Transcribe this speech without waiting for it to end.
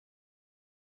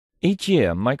Each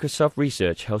year, Microsoft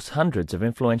Research hosts hundreds of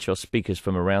influential speakers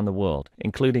from around the world,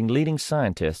 including leading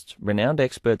scientists, renowned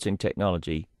experts in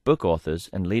technology, book authors,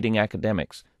 and leading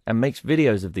academics, and makes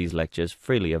videos of these lectures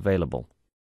freely available.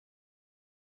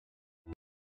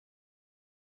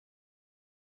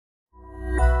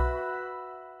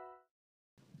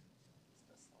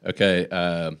 Okay,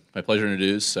 my pleasure to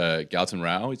introduce Gautam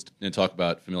Rao. He's going to talk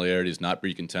about familiarity is not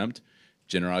breed contempt,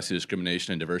 generosity,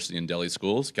 discrimination, and diversity in Delhi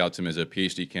schools. Gautam is a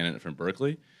PhD candidate from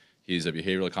Berkeley. He's a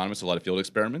behavioral economist, a lot of field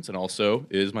experiments, and also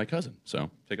is my cousin.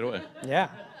 So take it away. Yeah.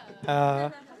 This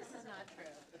is not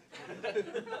true.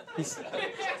 You're such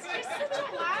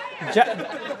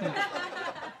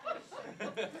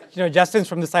a liar. Justin's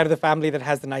from the side of the family that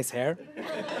has the nice hair.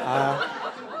 Hair.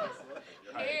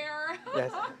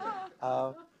 Yes.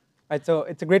 Right, so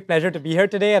it's a great pleasure to be here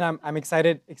today, and I'm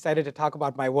excited to talk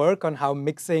about my work on how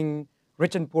mixing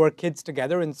rich and poor kids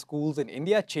together in schools in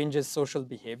India changes social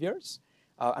behaviors.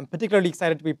 I'm particularly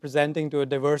excited to be presenting to a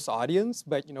diverse audience,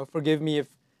 but forgive me if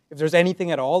there's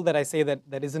anything at all that I say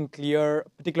that isn't clear,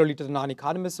 particularly to the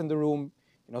non-economists in the room.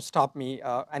 Stop me,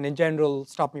 and in general,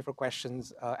 stop me for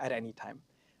questions at any time.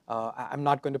 I'm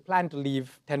not going to plan to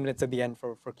leave 10 minutes at the end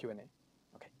for Q&A.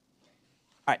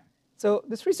 So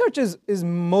this research is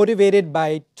motivated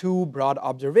by two broad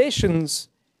observations.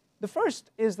 The first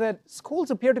is that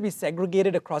schools appear to be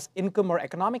segregated across income or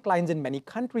economic lines in many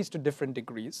countries to different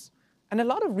degrees. And a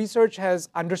lot of research has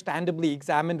understandably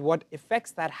examined what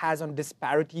effects that has on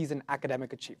disparities in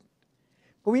academic achievement.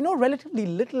 But we know relatively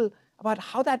little about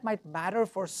how that might matter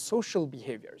for social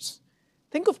behaviors.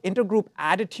 Think of intergroup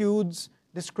attitudes,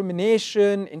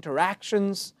 discrimination,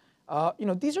 interactions.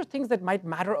 These are things that might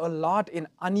matter a lot in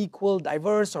unequal,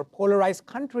 diverse, or polarized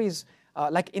countries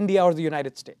like India or the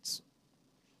United States.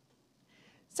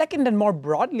 Second, and more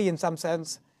broadly in some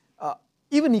sense,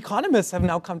 even economists have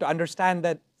now come to understand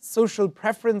that social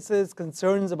preferences,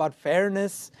 concerns about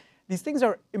fairness, these things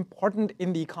are important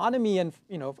in the economy and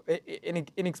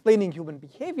in explaining human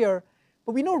behavior,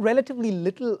 but we know relatively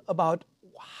little about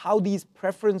how these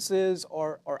preferences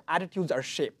or attitudes are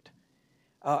shaped.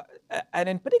 And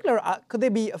in particular, could they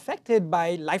be affected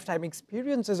by lifetime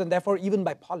experiences and therefore even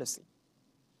by policy?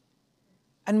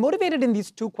 And motivated in these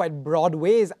two quite broad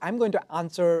ways, I'm going to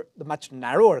answer the much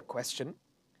narrower question,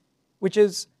 which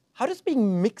is, how does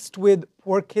being mixed with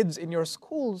poor kids in your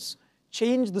schools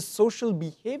change the social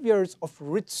behaviors of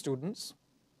rich students?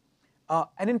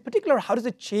 And in particular, how does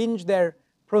it change their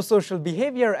prosocial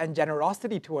behavior and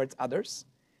generosity towards others?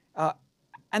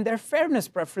 And their fairness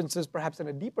preferences, perhaps in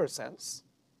a deeper sense?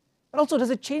 But also, does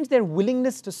it change their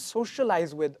willingness to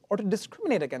socialize with or to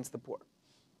discriminate against the poor?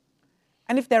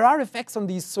 And if there are effects on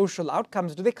these social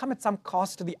outcomes, do they come at some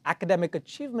cost to the academic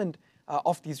achievement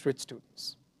of these rich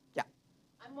students? Yeah.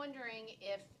 I'm wondering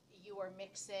if you are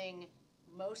mixing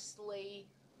mostly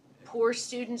poor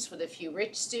students with a few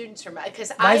rich students, or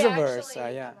because I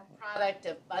actually am a product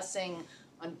of busing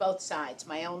on both sides.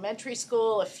 My elementary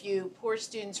school, a few poor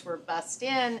students were bused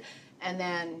in. And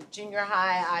then junior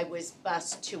high, I was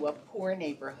bused to a poor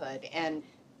neighborhood, and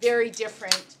very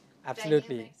different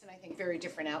dynamics, and I think very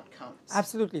different outcomes.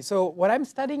 Absolutely. So what I'm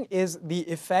studying is the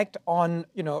effect on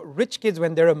rich kids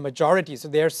when they're a majority. So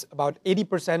there's about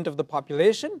 80% of the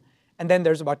population, and then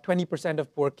there's about 20%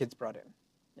 of poor kids brought in.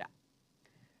 Yeah.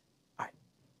 All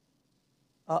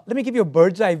right. Let me give you a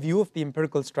bird's eye view of the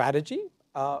empirical strategy.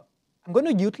 I'm going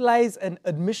to utilize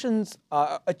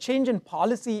a change in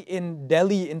policy in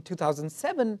Delhi in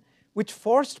 2007, which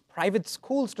forced private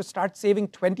schools to start saving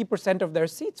 20% of their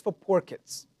seats for poor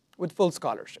kids with full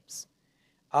scholarships.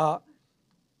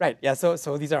 Right, yeah,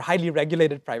 so these are highly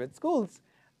regulated private schools.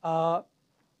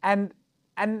 And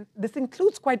this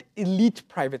includes quite elite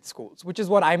private schools, which is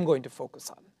what I'm going to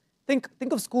focus on.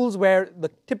 Think of schools where the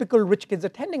typical rich kids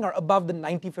attending are above the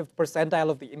 95th percentile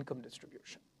of the income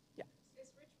distribution.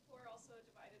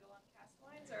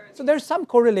 So there's some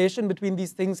correlation between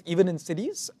these things, even in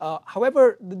cities.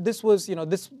 However, this was,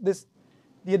 the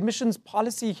admissions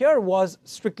policy here was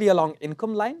strictly along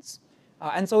income lines,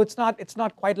 and so it's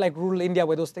not quite like rural India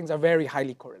where those things are very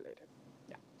highly correlated.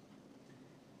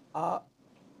 Yeah.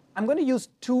 I'm going to use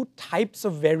two types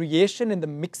of variation in the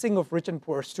mixing of rich and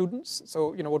poor students.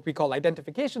 So what we call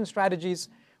identification strategies,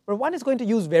 where one is going to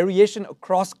use variation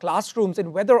across classrooms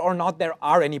in whether or not there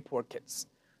are any poor kids.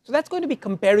 So that's going to be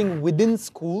comparing within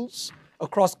schools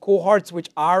across cohorts which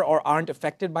are or aren't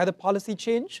affected by the policy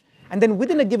change, and then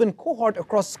within a given cohort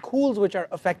across schools which are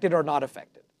affected or not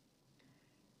affected.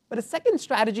 But a second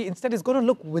strategy instead is going to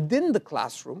look within the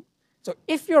classroom. So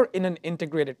if you're in an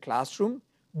integrated classroom,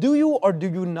 do you or do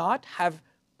you not have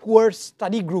poor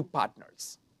study group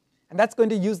partners? And that's going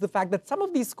to use the fact that some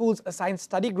of these schools assign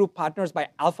study group partners by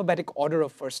alphabetic order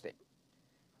of first name.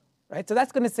 Right? So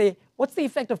that's going to say, what's the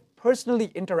effect of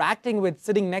personally interacting with,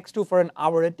 sitting next to for an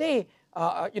hour a day,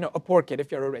 a poor kid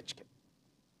if you're a rich kid?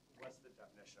 What's the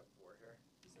definition of poor here?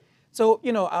 So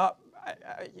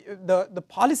the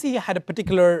policy had a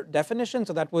particular definition.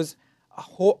 So that was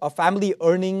a family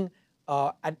earning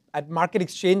at market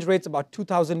exchange rates about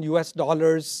 $2,000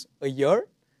 US a year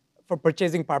for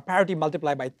purchasing power parity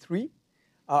multiplied by 3.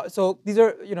 So these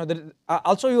are,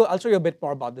 I'll show you a bit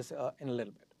more about this in a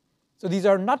little bit. So these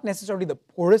are not necessarily the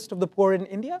poorest of the poor in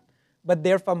India, but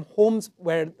they're from homes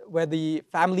where the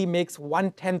family makes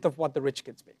 1/10 of what the rich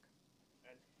kids make.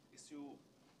 And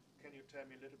can you tell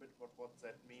me a little bit what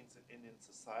that means in Indian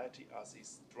society? Are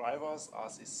these drivers? Are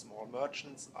these small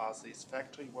merchants? Are these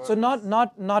factory workers? So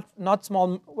not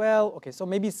small. Well, okay. So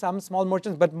maybe some small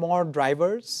merchants, but more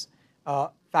drivers,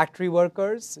 factory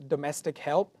workers, domestic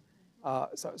help.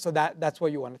 So that's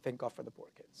what you want to think of for the poor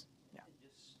kids.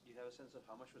 Do you have a sense of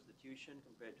how much was the tuition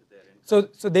compared to their income?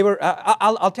 So they were.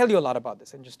 I'll tell you a lot about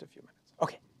this in just a few minutes.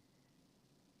 Okay.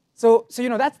 So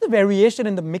that's the variation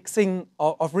in the mixing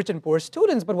of rich and poor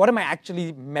students. But what am I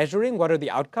actually measuring? What are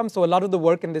the outcomes? So a lot of the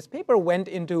work in this paper went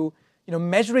into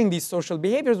measuring these social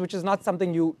behaviors, which is not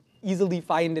something you easily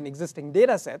find in existing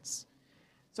data sets.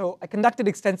 So I conducted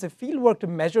extensive fieldwork to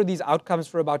measure these outcomes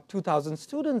for about 2,000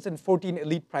 students in 14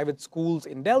 elite private schools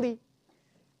in Delhi.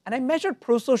 And I measured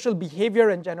prosocial behavior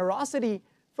and generosity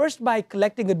first by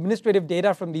collecting administrative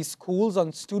data from these schools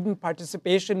on student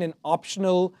participation in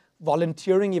optional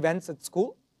volunteering events at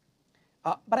school.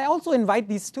 But I also invite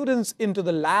these students into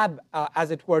the lab,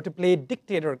 as it were, to play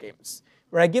dictator games,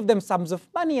 where I give them sums of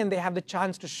money and they have the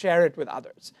chance to share it with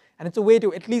others. And it's a way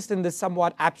to, at least in this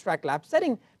somewhat abstract lab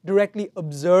setting, directly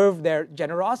observe their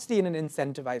generosity in an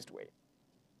incentivized way.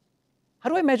 How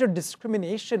do I measure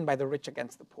discrimination by the rich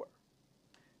against the poor?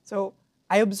 So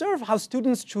I observe how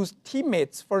students choose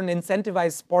teammates for an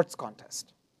incentivized sports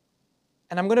contest.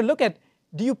 And I'm going to look at,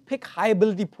 do you pick high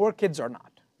ability poor kids or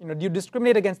not? Do you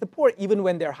discriminate against the poor even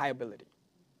when they're high ability?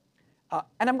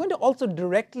 And I'm going to also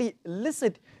directly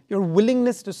elicit your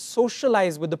willingness to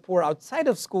socialize with the poor outside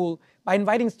of school by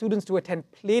inviting students to attend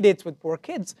play dates with poor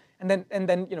kids, and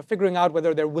then figuring out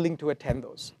whether they're willing to attend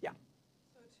those. Yeah.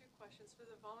 So 2 questions. For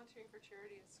the volunteering for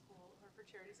charity at school, or for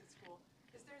charities at school,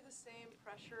 is there the same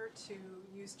pressure to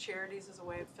use charities as a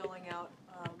way of filling out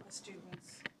a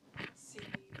student's CV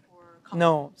or college?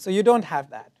 No, so you don't have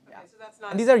that. Okay, so that's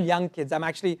not. And these are young kids.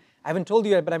 I haven't told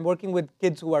you yet, but I'm working with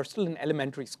kids who are still in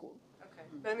elementary school. Okay,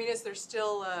 but I mean, is there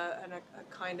still a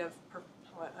kind of,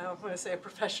 I don't want to say a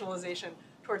professionalization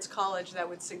towards college that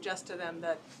would suggest to them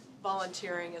that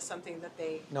volunteering is something that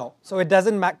they... No, so it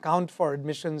doesn't count for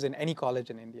admissions in any college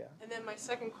in India. And then my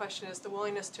second question is the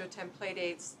willingness to attend play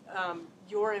dates.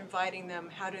 You're inviting them.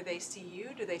 How do they see you?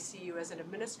 Do they see you as an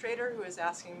administrator who is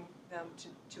asking them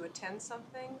to attend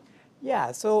something?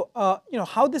 Yeah, so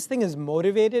how this thing is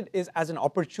motivated is as an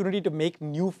opportunity to make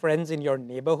new friends in your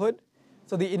neighborhood.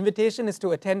 So the invitation is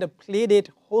to attend a play date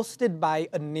hosted by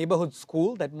a neighborhood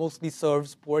school that mostly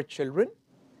serves poor children.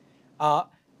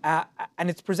 And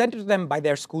it's presented to them by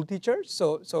their school teachers.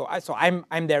 So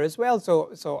I'm there as well.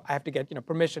 So I have to get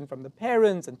permission from the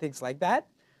parents and things like that.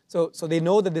 So they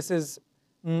know that this is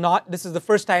the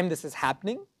first time this is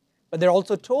happening. But they're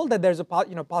also told that there's a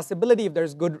possibility, if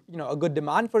there's a good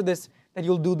demand for this, that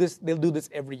they'll do this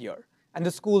every year. And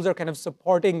the schools are kind of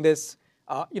supporting this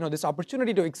this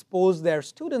opportunity to expose their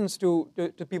students to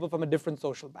people from a different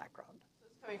social background. So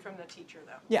it's coming from the teacher,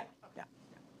 though. Yeah.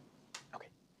 Okay.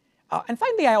 And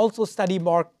finally, I also study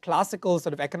more classical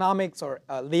sort of economics or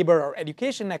labor or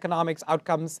education economics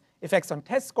outcomes, effects on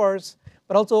test scores,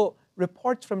 but also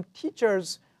reports from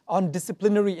teachers on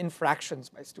disciplinary infractions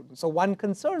by students. So one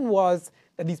concern was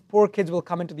that these poor kids will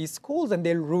come into these schools and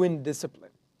they'll ruin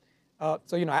discipline.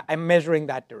 So I'm measuring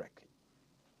that directly.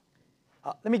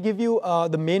 Let me give you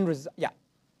the main result. Yeah.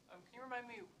 Can you remind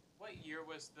me, what year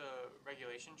was the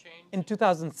regulation change? In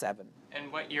 2007.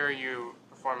 And what year are you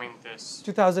performing this?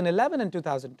 2011 and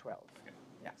 2012. Okay.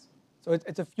 Yes. So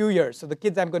it's a few years. So the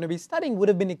kids I'm going to be studying would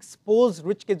have been exposed,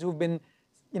 rich kids who've been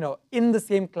in the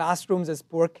same classrooms as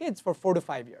poor kids for 4 to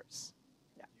 5 years.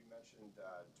 Yeah. You mentioned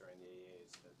during the AAs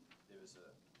that there was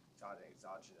an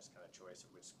exogenous kind of choice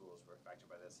of which schools were affected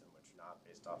by this and which were not,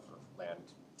 based off of land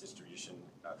distribution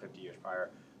 50 years prior.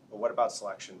 But what about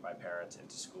selection by parents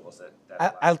into schools that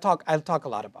I'll talk a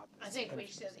lot about this. I think we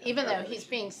should, even though he's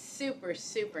being super,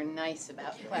 super nice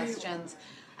about questions,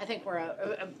 I think we're,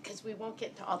 because we won't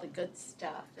get to all the good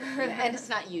stuff. And it's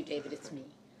not you, David, it's me.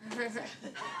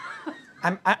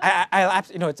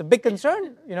 It's a big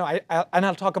concern, and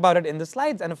I'll talk about it in the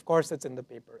slides, and of course it's in the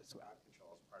paper as well.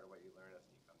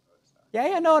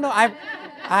 Yeah, no,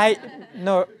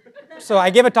 no. So I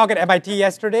gave a talk at MIT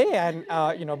yesterday, and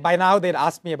by now they'd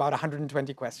asked me about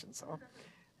 120 questions.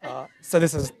 So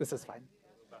this is fine.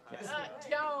 Yes.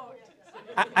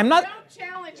 I'm not. Don't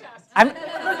challenge us.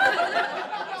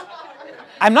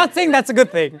 I'm not saying that's a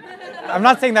good thing. I'm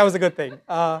not saying that was a good thing.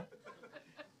 All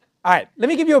right, let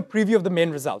me give you a preview of the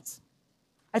main results.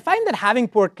 I find that having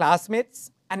poor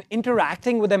classmates and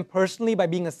interacting with them personally by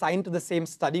being assigned to the same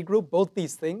study group, both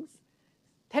these things,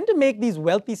 tend to make these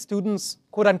wealthy students,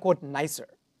 quote unquote, nicer.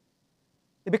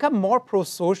 They become more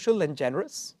prosocial and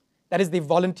generous. That is, they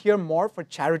volunteer more for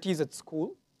charities at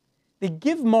school. They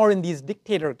give more in these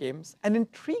dictator games. And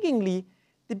intriguingly,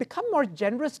 they become more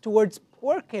generous towards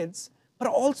poor kids, but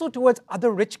also towards other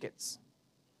rich kids.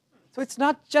 So it's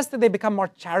not just that they become more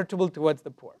charitable towards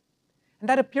the poor. And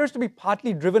that appears to be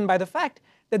partly driven by the fact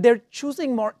that they're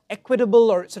choosing more equitable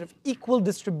or sort of equal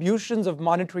distributions of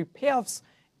monetary payoffs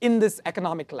in this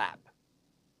economic lab.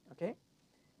 Okay?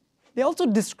 They also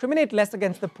discriminate less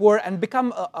against the poor and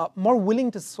become more willing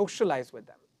to socialize with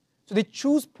them. So they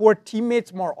choose poor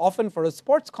teammates more often for a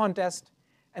sports contest,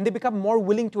 and they become more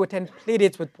willing to attend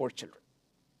playdates with poor children.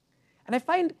 And I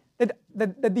find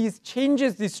that these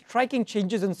changes, these striking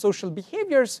changes in social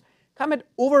behaviors, come at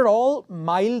overall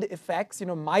mild effects,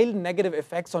 mild negative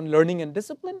effects on learning and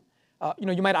discipline.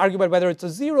 You might argue about whether it's a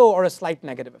 0 or a slight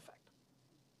negative effect.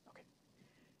 Okay.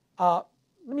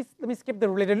 Let me skip the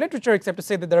related literature, except to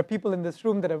say that there are people in this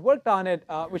room that have worked on it,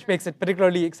 which makes it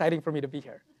particularly exciting for me to be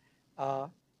here.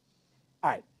 All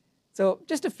right. So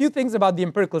just a few things about the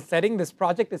empirical setting. This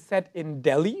project is set in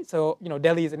Delhi. So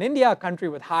Delhi is in India, a country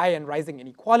with high and rising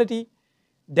inequality.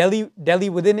 Delhi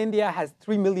within India has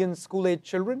 3 million school-age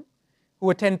children who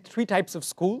attend 3 types of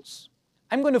schools.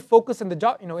 I'm going to focus in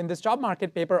this job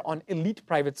market paper on elite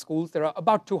private schools. There are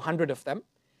about 200 of them,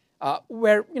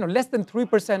 where less than 3%.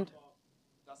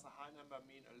 Does a high number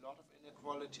mean a lot of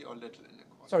inequality or little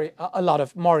inequality? Sorry, a lot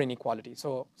of more inequality.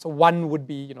 So 1 would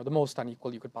be the most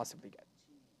unequal you could possibly get.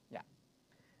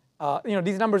 Yeah.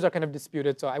 These numbers are kind of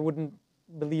disputed, so I wouldn't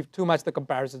believe too much the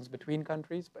comparisons between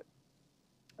countries. But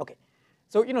okay.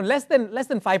 So less than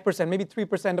 5%, maybe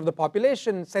 3% of the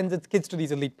population sends its kids to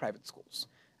these elite private schools.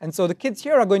 And so the kids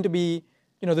here are going to be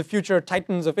the future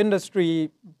titans of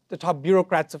industry, the top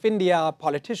bureaucrats of India,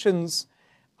 politicians.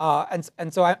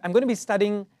 And so I'm going to be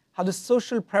studying how the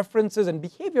social preferences and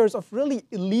behaviors of really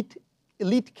elite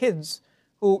kids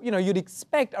who you'd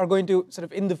expect are going to sort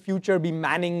of in the future be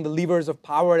manning the levers of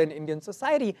power in Indian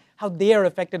society, how they are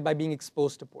affected by being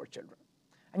exposed to poor children.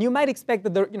 And you might expect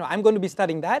that I'm going to be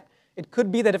studying that. It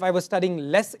could be that if I was studying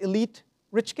less elite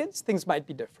rich kids, things might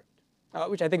be different,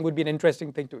 which I think would be an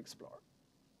interesting thing to explore.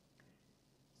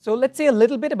 So let's say a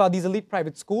little bit about these elite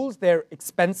private schools. They're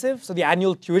expensive, so the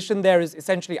annual tuition there is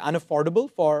essentially unaffordable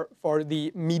for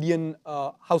the median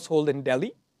household in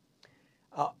Delhi.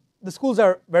 The schools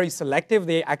are very selective.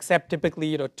 They accept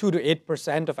typically 2 to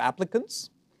 8% of applicants.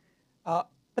 But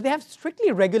they have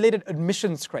strictly regulated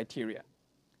admissions criteria.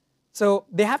 So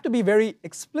they have to be very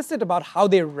explicit about how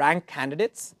they rank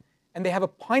candidates. And they have a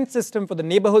point system for the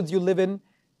neighborhoods you live in.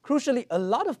 Crucially, a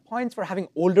lot of points for having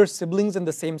older siblings in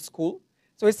the same school.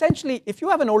 So essentially, if you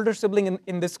have an older sibling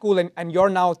in this school and you're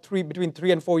now between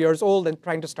 3 and 4 years old and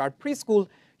trying to start preschool,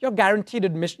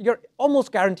 you're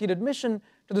almost guaranteed admission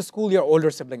to the school your older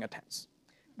sibling attends.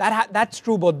 That's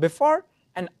true both before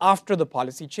and after the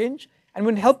policy change, and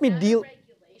would help me deal.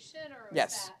 Regulation, or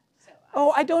yes.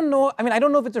 Oh, I don't know. I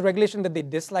don't know if it's a regulation that they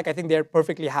dislike. I think they're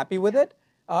perfectly happy with it.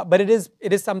 But it is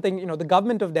something. The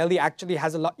government of Delhi actually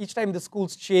has a lot. Each time the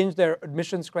schools change their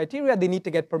admissions criteria, they need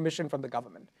to get permission from the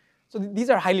government. So these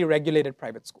are highly regulated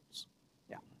private schools.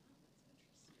 Yeah.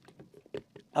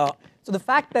 So the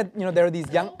fact that there are these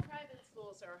young. All private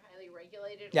schools are highly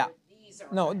regulated. Yeah. Or these are.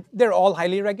 No, they're all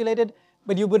highly regulated.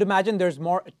 But you would imagine there's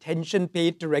more attention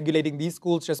paid to regulating these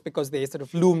schools just because they sort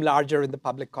of loom larger in the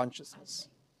public consciousness.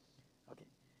 Okay.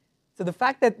 So the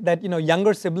fact that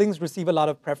younger siblings receive a lot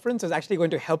of preference is actually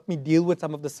going to help me deal with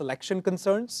some of the selection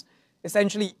concerns.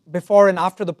 Essentially, before and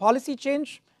after the policy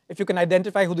change, if you can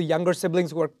identify who the younger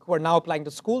siblings who are now applying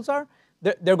to schools are,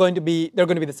 they're going to be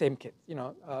the same kids.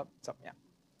 So yeah.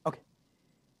 Okay.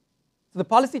 So the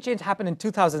policy change happened in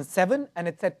 2007, and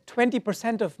it said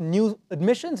 20% of new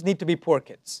admissions need to be poor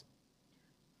kids.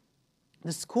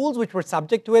 The schools which were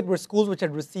subject to it were schools which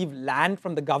had received land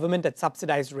from the government at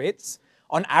subsidized rates,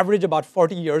 on average about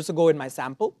 40 years ago in my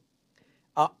sample.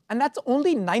 And that's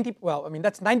only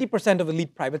that's 90% of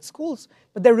elite private schools,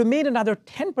 but there remain another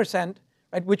 10%,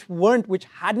 right, which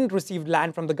hadn't received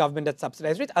land from the government at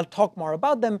subsidized rates. I'll talk more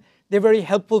about them. They're very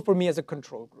helpful for me as a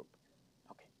control group.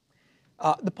 Okay.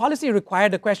 The policy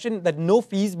required a question that no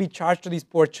fees be charged to these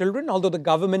poor children, although the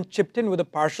government chipped in with a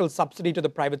partial subsidy to the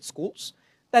private schools.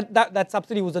 That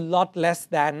subsidy was a lot less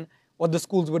than what the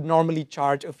schools would normally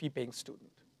charge a fee-paying student.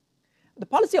 The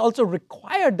policy also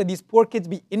required that these poor kids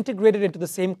be integrated into the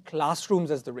same classrooms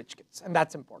as the rich kids, and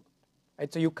that's important.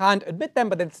 Right? So you can't admit them,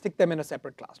 but then stick them in a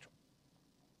separate classroom.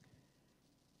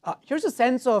 Here's a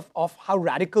sense of how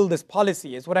radical this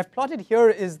policy is. What I've plotted here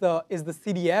is the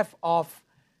CDF of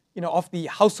the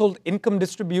household income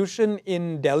distribution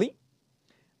in Delhi.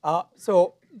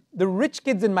 So the rich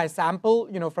kids in my sample,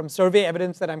 from survey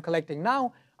evidence that I'm collecting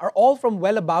now, are all from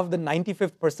well above the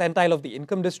 95th percentile of the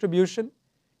income distribution.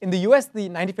 In the US, the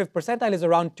 95th percentile is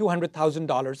around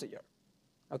 $200,000 a year.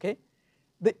 Okay?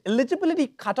 The eligibility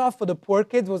cutoff for the poor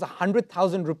kids was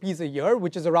 100,000 rupees a year,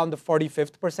 which is around the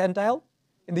 45th percentile.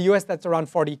 In the US, that's around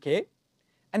 40K.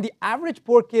 And the average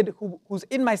poor kid who's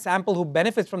in my sample who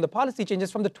benefits from the policy change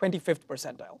is from the 25th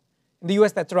percentile. In the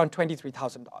US, that's around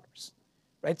 $23,000.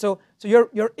 Right? So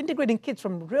you're integrating kids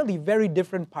from really very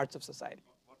different parts of society.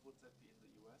 What would that be in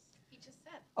the US? He just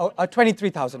said. Oh,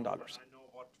 $23,000. I know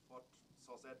what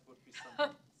so that would be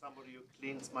somebody who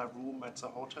cleans my room at the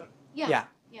hotel? Yeah,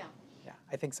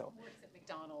 I think so. Works at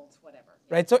McDonald's, whatever.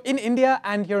 Right, so in India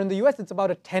and here in the US, it's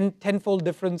about a tenfold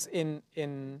difference in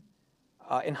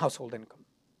household income.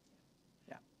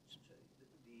 Yeah.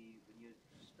 When you're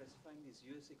specifying these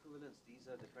US equivalents, these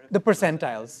are the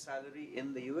percentiles. Salary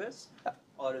in the US,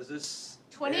 or is this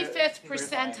 25th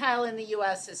percentile in the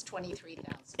US is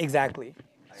 23,000. Exactly.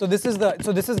 So this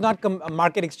is not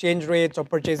market exchange rates or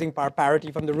purchasing power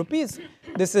parity from the rupees.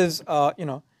 This is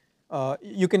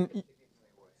you can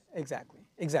exactly.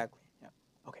 Yeah.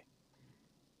 Okay.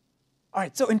 All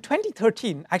right. So in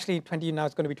 2013, actually now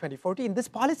it's going to be 2014. This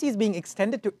policy is being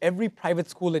extended to every private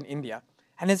school in India,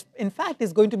 and in fact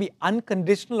is going to be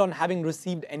unconditional on having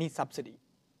received any subsidy.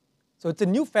 So it's a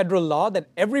new federal law that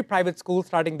every private school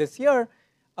starting this year,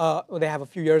 they have a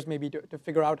few years maybe to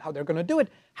figure out how they're going to do it,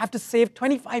 have to save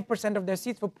 25% of their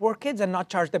seats for poor kids and not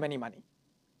charge them any money.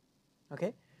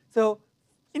 Okay, so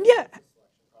India.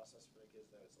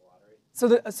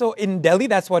 So in Delhi,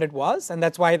 that's what it was, and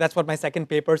that's what my second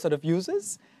paper sort of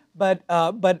uses. But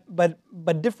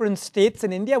different states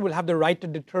in India will have the right to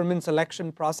determine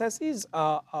selection processes,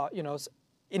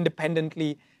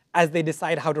 independently as they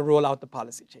decide how to roll out the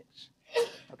policy change.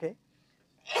 Okay.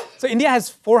 So India has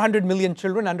 400 million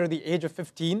children under the age of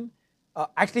 15.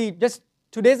 Actually, just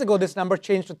 2 days ago, this number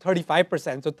changed to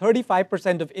 35%. So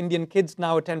 35% of Indian kids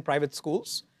now attend private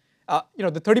schools. The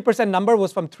 30% number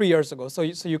was from 3 years ago. So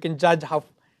you can judge how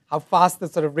fast the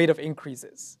sort of rate of increase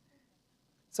is.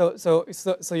 So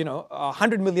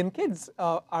 100 million kids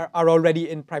are already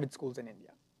in private schools in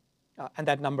India, and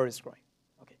that number is growing.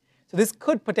 Okay. So this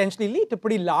could potentially lead to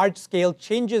pretty large-scale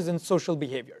changes in social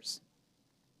behaviors.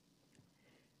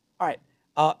 All right,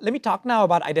 let me talk now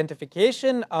about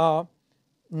identification.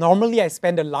 Normally, I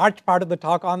spend a large part of the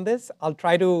talk on this. I'll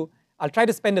try to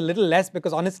spend a little less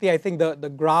because honestly, I think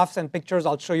the graphs and pictures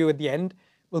I'll show you at the end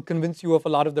will convince you of a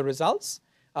lot of the results.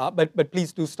 But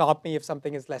please do stop me if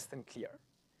something is less than clear.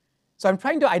 So I'm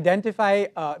trying to identify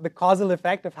the causal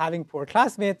effect of having poor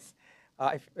classmates,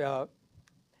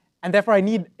 and therefore I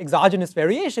need exogenous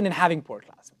variation in having poor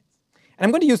classmates. And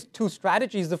I'm going to use two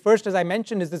strategies. The first, as I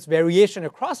mentioned, is this variation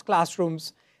across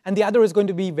classrooms, and the other is going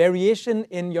to be variation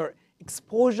in your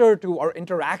exposure to or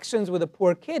interactions with a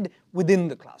poor kid within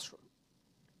the classroom.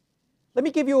 Let me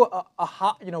give you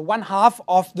one half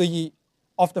of the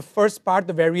first part,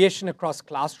 the variation across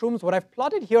classrooms. What I've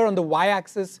plotted here on the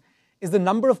y-axis is the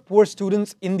number of poor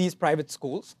students in these private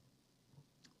schools.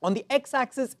 On the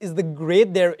x-axis is the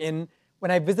grade they're in when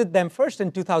I visit them first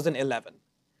in 2011.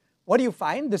 What do you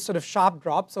find? This sort of sharp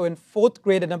drop. So in 4th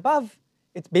grade and above,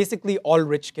 it's basically all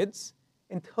rich kids.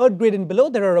 In 3rd grade and below,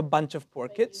 there are a bunch of poor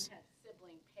kids. You have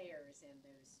sibling pairs in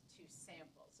those two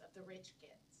samples of the rich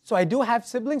kids. So I do have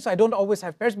siblings, so I don't always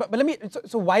have pairs. But let me.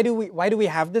 So why do we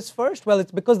have this first? Well,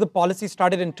 it's because the policy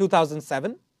started in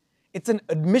 2007. It's an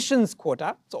admissions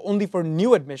quota, so only for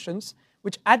new admissions,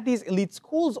 which at these elite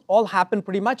schools all happen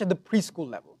pretty much at the preschool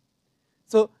level.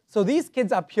 So these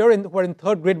kids up here who are in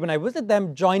 3rd grade when I visit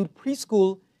them joined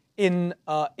preschool in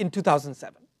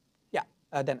 2007. Yeah,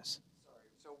 Dennis. Sorry.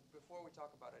 So before we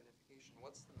talk about identification,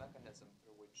 what's the mechanism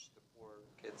through which the poor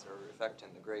kids are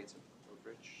affecting the grades of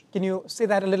rich? Can you say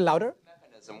that a little louder?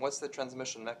 Mechanism. What's the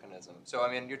transmission mechanism? So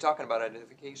I mean, you're talking about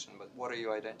identification, but what are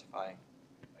you identifying?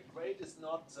 A grade is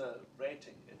not a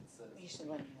rating. It's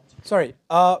Sorry.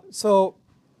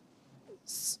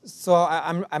 So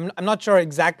I'm not sure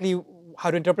exactly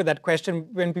how to interpret that question.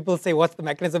 When people say what's the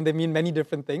mechanism, they mean many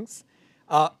different things.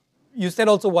 You said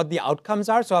also what the outcomes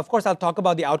are. So of course, I'll talk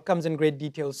about the outcomes in great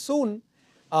detail soon.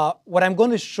 What I'm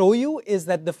going to show you is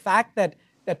that the fact that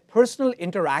personal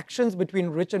interactions between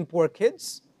rich and poor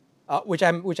kids, which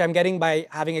I'm getting by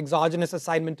having exogenous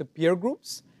assignment to peer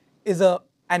groups, is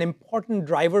an important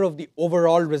driver of the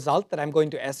overall result that I'm going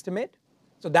to estimate.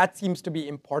 So that seems to be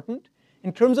important.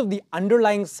 In terms of the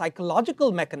underlying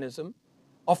psychological mechanism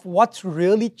of what's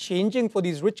really changing for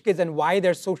these rich kids and why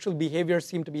their social behaviors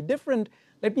seem to be different,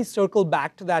 let me circle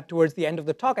back to that towards the end of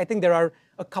the talk. I think there are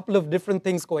a couple of different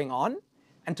things going on.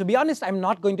 And to be honest, I'm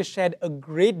not going to shed a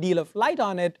great deal of light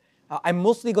on it. I'm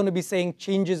mostly going to be saying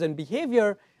changes in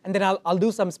behavior, and then I'll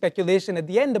do some speculation at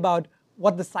the end about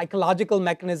what the psychological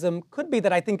mechanism could be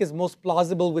that I think is most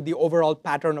plausible with the overall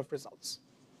pattern of results.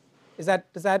 Does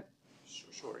that?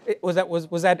 Sure.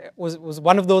 Was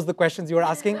one of those the questions you were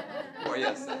asking? Oh,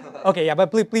 yes. Okay, yeah,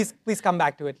 but please come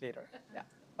back to it later. Yeah.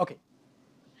 Okay.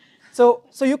 So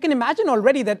you can imagine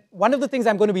already that one of the things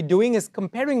I'm going to be doing is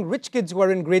comparing rich kids who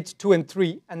are in grades 2 and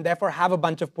 3 and therefore have a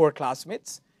bunch of poor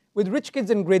classmates with rich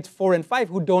kids in grades 4 and 5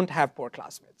 who don't have poor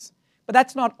classmates. But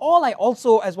that's not all. I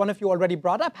also, as one of you already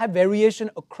brought up, have variation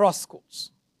across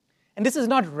schools. And this is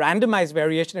not randomized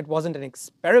variation. It wasn't an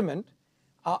experiment.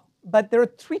 But there are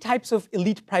 3 types of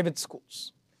elite private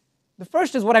schools. The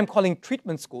first is what I'm calling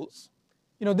treatment schools.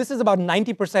 This is about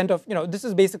 90% of, this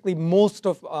is basically most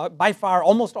of, by far,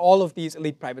 almost all of these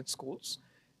elite private schools.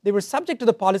 They were subject to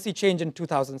the policy change in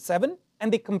 2007,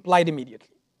 and they complied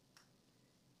immediately.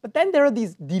 But then there are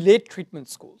these delayed treatment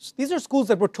schools. These are schools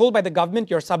that were told by the government,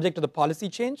 you're subject to the policy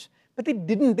change, but they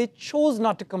didn't. They chose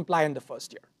not to comply in the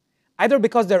first year, either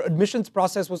because their admissions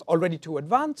process was already too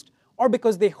advanced, or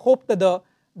because they hoped that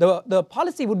the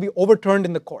policy would be overturned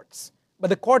in the courts. But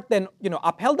the court then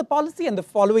upheld the policy, and the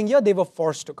following year they were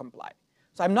forced to comply.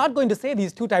 So I'm not going to say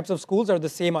these 2 types of schools are the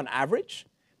same on average.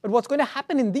 But what's going to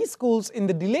happen in these schools, in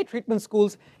the delayed treatment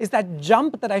schools, is that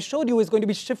jump that I showed you is going to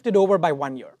be shifted over by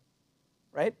 1 year,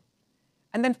 right?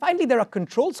 And then finally, there are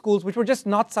control schools, which were just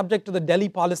not subject to the Delhi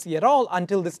policy at all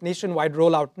until this nationwide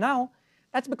rollout now.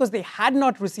 That's because they had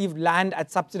not received land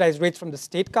at subsidized rates from the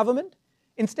state government.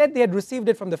 Instead, they had received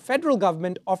it from the federal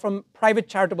government or from private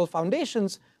charitable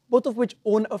foundations, both of which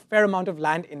own a fair amount of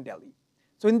land in Delhi.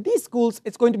 So in these schools,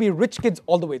 it's going to be rich kids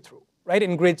all the way through, right,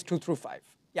 in grades 2 through 5.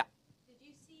 Yeah? Did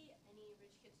you see any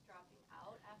rich kids dropping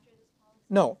out after this policy?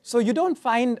 No. So you don't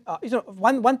find,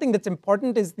 one thing that's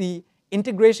important is the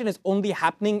integration is only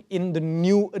happening in the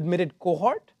new admitted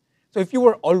cohort. So if you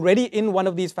were already in one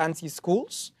of these fancy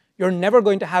schools, you're never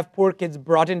going to have poor kids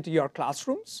brought into your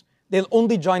classrooms. They'll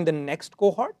only join the next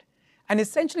cohort. And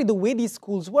essentially, the way these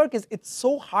schools work is it's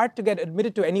so hard to get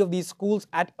admitted to any of these schools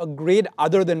at a grade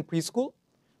other than preschool,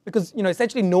 because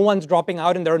essentially no one's dropping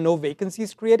out and there are no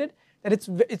vacancies created, that it's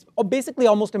basically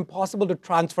almost impossible to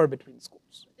transfer between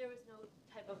schools. There was no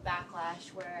type of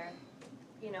backlash where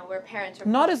parents are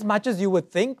not as much as you would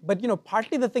think, but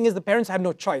partly the thing is the parents have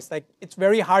no choice. Like, it's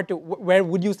very hard to where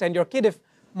would you send your kid if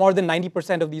more than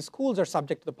 90% of these schools are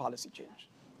subject to the policy change?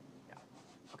 Yeah.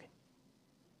 Okay.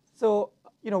 So.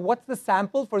 What's the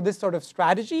sample for this sort of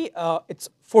strategy? It's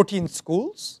 14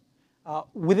 schools.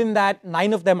 Within that,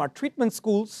 9 of them are treatment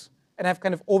schools. And I've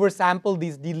kind of oversampled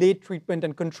these delayed treatment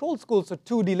and control schools. So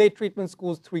 2 delayed treatment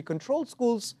schools, 3 control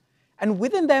schools. And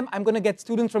within them, I'm going to get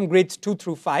students from grades 2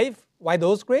 through 5. Why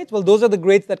those grades? Well, those are the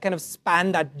grades that kind of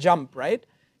span that jump, right,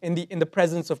 in the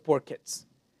presence of poor kids.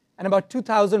 And about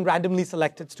 2,000 randomly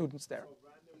selected students there.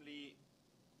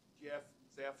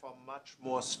 Therefore much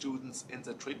more students in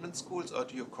the treatment schools, or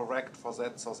do you correct for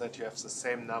that so that you have the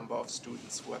same number of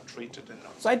students who are treated in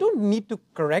them? So I don't need to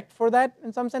correct for that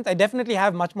in some sense. I definitely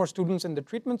have much more students in the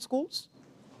treatment schools,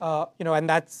 and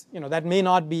that's that may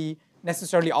not be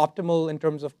necessarily optimal in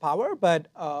terms of power, but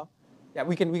yeah,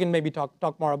 we can maybe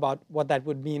talk more about what that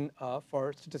would mean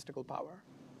for statistical power.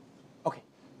 Okay,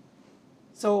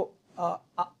 so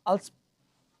I'll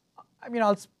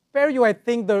spare you, I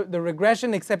think, the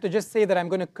regression, except to just say that I'm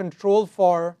going to control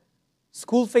for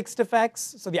school fixed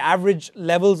effects, so the average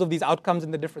levels of these outcomes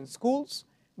in the different schools,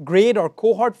 grade or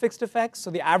cohort fixed effects, so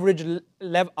the average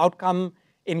outcome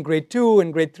in grade 2,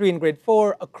 in grade 3, in grade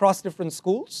 4 across different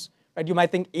schools. Right? You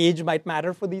might think age might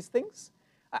matter for these things.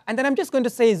 And then I'm just going to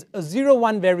say is a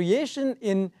 0-1 variation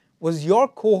in was your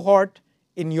cohort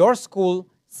in your school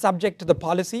subject to the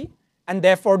policy, and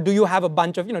therefore do you have a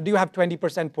bunch of, do you have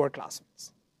 20% poor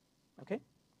classmates? Okay.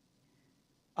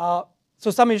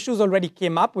 So some issues already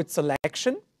came up with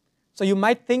selection. So you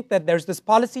might think that there's this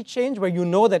policy change where you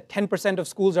know that 10% of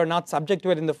schools are not subject to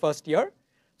it in the first year.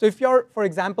 So if you're, for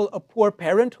example, a poor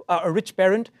parent, a rich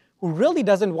parent who really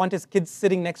doesn't want his kids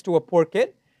sitting next to a poor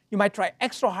kid, you might try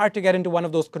extra hard to get into one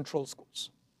of those control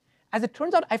schools. As it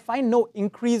turns out, I find no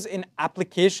increase in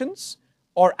applications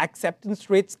or acceptance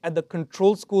rates at the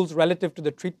control schools relative to the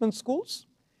treatment schools.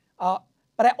 But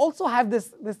I also have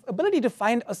this ability to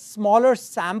find a smaller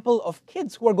sample of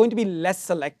kids who are going to be less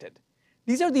selected.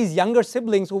 These are these younger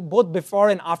siblings who both before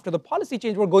and after the policy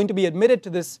change were going to be admitted to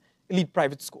this elite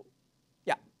private school.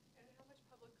 Yeah? And how much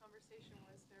public conversation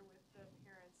was there with the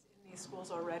parents in these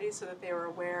schools already so that they were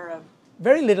aware of?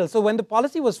 Very little. So when the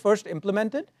policy was first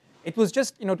implemented, it was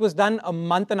just, it was done a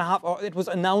month and a half, or it was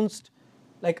announced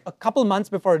like a couple months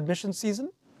before admission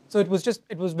season. So it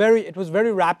was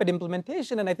very rapid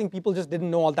implementation, and I think people just didn't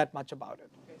know all that much about it.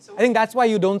 Okay, so I think that's why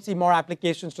you don't see more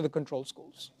applications to the control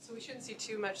schools. So we shouldn't see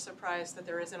too much surprise that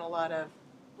there isn't a lot of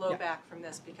blowback from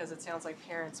this, because it sounds like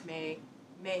parents may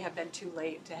have been too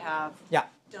late to have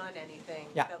done anything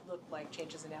that looked like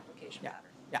changes in application pattern.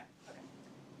 Yeah. Okay.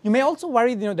 You may also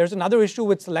worry, there's another issue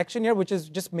with selection here, which is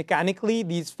just mechanically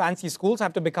these fancy schools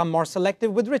have to become more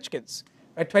selective with rich kids.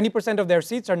 Right? 20% of their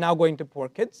seats are now going to poor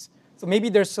kids. So maybe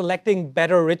they're selecting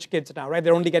better rich kids now, right?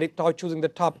 They're only choosing the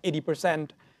top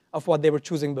 80% of what they were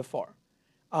choosing before.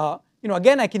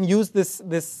 Again, I can use this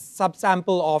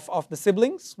subsample of the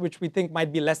siblings, which we think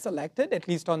might be less selected, at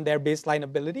least on their baseline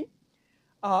ability.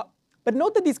 But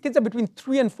note that these kids are between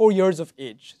 3 and 4 years of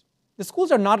age. The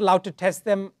schools are not allowed to test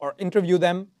them or interview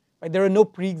them. Right? There are no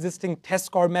pre-existing test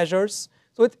score measures.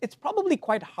 So it's probably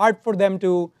quite hard for them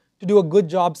to do a good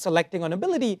job selecting on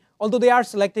ability, although they are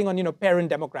selecting on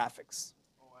parent demographics.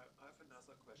 Oh, I have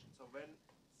another question. So when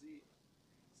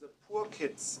the poor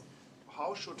kids,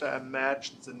 how should I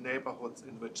imagine the neighborhoods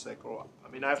in which they grow up? I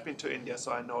mean, I've been to India,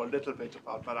 so I know a little bit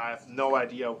about, but I have no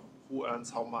idea who earns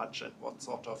how much and what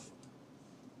sort of.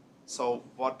 So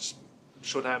what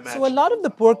should I imagine? So a lot of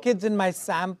the poor kids in my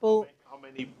sample. How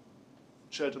many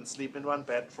children sleep in one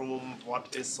bedroom?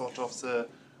 What is sort of the?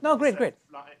 No, great.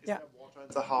 Yeah.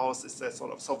 In the house, is there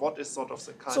sort of, so what is sort of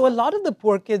the kind? So a lot of the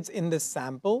poor kids in this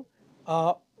sample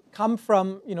come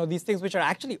from these things which are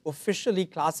actually officially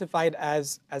classified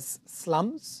as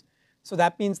slums. So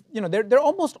that means they're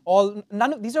almost all,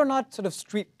 these are not sort of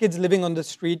street kids living on the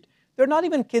street. They're not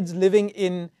even kids living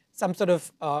in some sort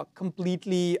of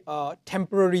completely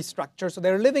temporary structure. So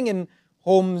they're living in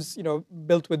homes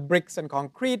built with bricks and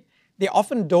concrete. They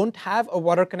often don't have a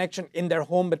water connection in their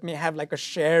home, but may have like a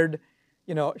shared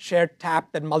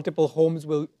tap that multiple homes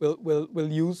will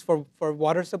use for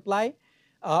water supply.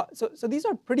 So these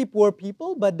are pretty poor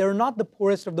people, but they're not the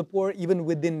poorest of the poor even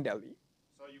within Delhi.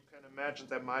 So you can imagine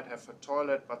they might have a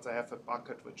toilet, but they have a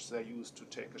bucket which they use to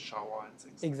take a shower and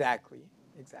things. Exactly.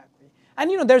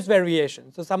 And there's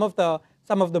variation. So some of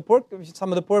the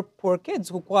poor kids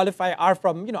who qualify are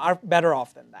are better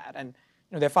off than that, and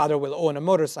their father will own a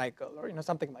motorcycle or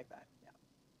something like that.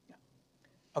 Yeah.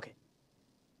 Okay.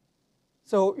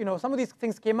 So some of these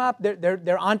things came up.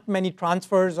 There aren't many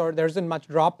transfers, or there isn't much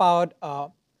dropout.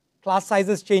 Class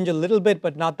sizes change a little bit,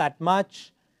 but not that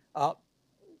much.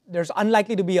 There's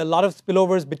unlikely to be a lot of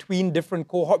spillovers between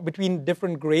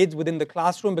different grades within the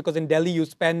classroom, because in Delhi you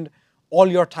spend all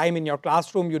your time in your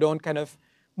classroom. You don't kind of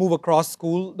move across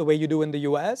school the way you do in the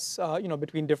US.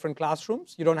 Between different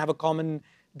classrooms, you don't have a common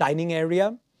dining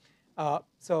area.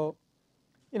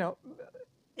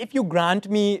 If you grant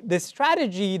me this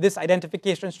strategy, this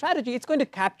identification strategy, it's going to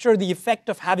capture the effect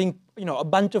of having a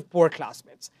bunch of poor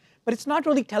classmates. But it's not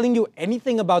really telling you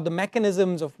anything about the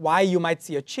mechanisms of why you might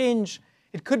see a change.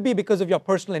 It could be because of your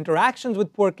personal interactions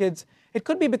with poor kids. It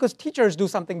could be because teachers do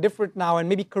something different now and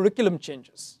maybe curriculum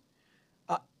changes.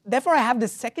 Therefore, I have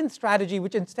this second strategy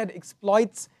which instead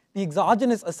exploits the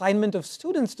exogenous assignment of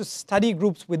students to study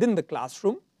groups within the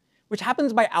classroom, which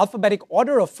happens by alphabetic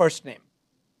order of first name.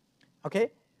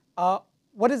 Okay?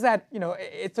 What is that?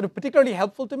 It's sort of particularly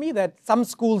helpful to me that some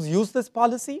schools use this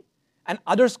policy and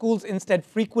other schools instead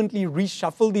frequently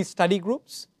reshuffle these study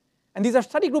groups. And these are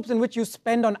study groups in which you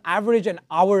spend on average an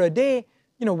hour a day,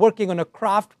 working on a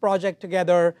craft project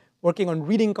together, working on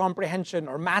reading comprehension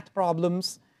or math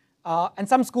problems. And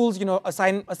some schools,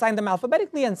 assign them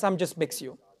alphabetically, and some just mix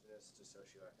you.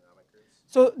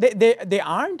 So they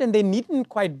aren't, and they needn't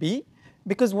quite be,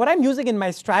 because what I'm using in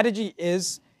my strategy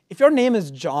is, if your name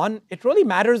is John, it really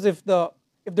matters if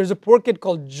there's a poor kid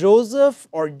called Joseph,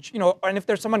 or and if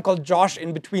there's someone called Josh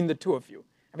in between the two of you.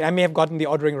 I mean, I may have gotten the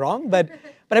ordering wrong, but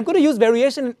I'm going to use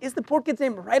variation. Is the poor kid's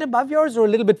name right above yours or a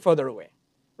little bit further away,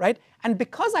 right? And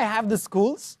because I have the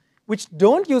schools which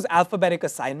don't use alphabetic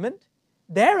assignment,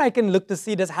 there I can look to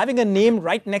see, does having a name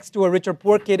right next to a rich or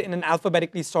poor kid in an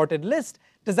alphabetically sorted list,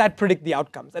 does that predict the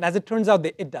outcomes? And as it turns out,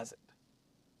 it doesn't.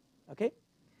 Okay?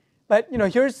 But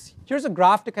here's a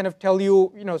graph to kind of tell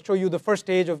you, show you the first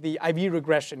stage of the IV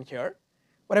regression here.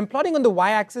 What I'm plotting on the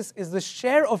y-axis is the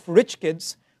share of rich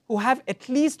kids who have at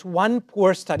least one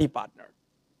poor study partner.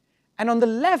 And on the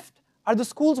left are the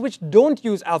schools which don't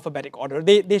use alphabetic order.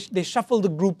 They shuffle the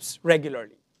groups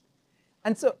regularly.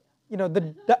 And so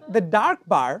the dark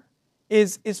bar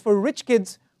is for rich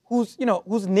kids whose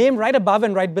name right above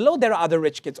and right below there are other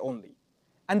rich kids only.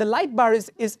 And the light bar is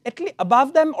at least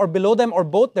above them or below them or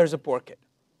both, there's a poor kid.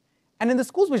 And in the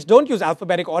schools which don't use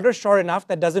alphabetic order, sure enough,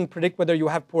 that doesn't predict whether you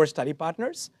have poor study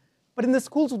partners. But in the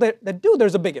schools that do,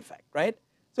 there's a big effect, right?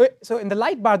 So in the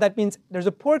light bar, that means there's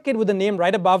a poor kid with a name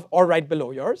right above or right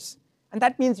below yours. And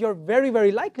that means you're very,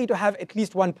 very likely to have at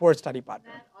least one poor study partner.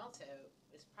 That also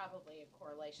is probably a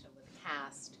correlation with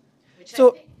caste, which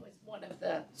So, I think was one of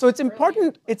the... So it's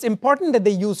important that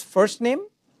they use first name,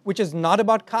 which is not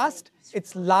about caste.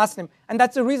 It's last name. And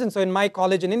that's the reason. So in my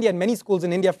college in India, and many schools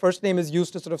in India, first name is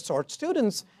used to sort of sort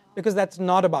students because that's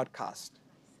not about caste.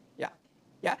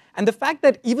 Yeah. And the fact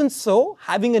that even so,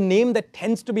 having a name that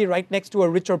tends to be right next to a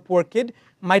rich or poor kid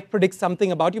might predict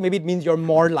something about you. Maybe it means you're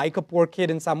more like a poor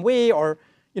kid in some way or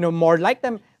more like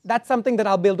them. That's something that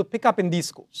I'll be able to pick up in these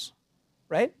schools,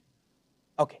 right?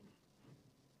 Okay.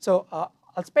 So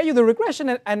I'll spare you the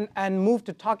regression and move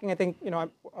to talking. I think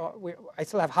I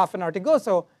still have half an hour to go.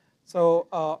 So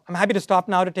I'm happy to stop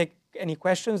now to take any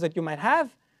questions that you might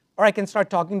have, or I can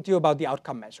start talking to you about the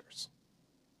outcome measures.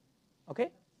 Okay?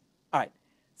 All right.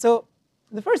 So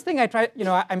the first thing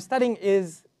I'm studying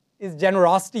is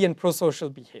generosity and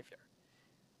prosocial behavior.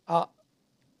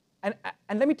 And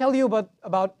let me tell you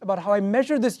about how I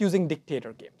measure this using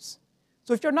dictator games.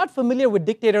 So if you're not familiar with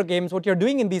dictator games, what you're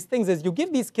doing in these things is you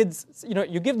give these kids,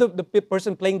 you give the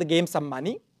person playing the game some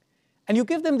money, and you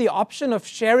give them the option of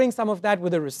sharing some of that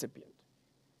with a recipient.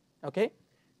 Okay?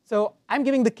 So I'm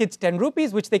giving the kids 10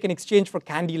 rupees, which they can exchange for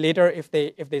candy later if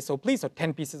they so please, so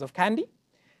 10 pieces of candy.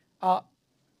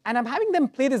 And I'm having them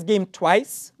play this game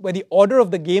twice, where the order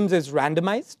of the games is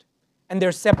randomized, and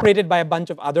they're separated by a bunch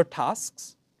of other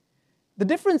tasks. The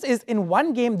difference is in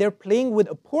one game, they're playing with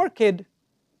a poor kid,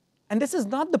 and this is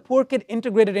not the poor kid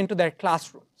integrated into their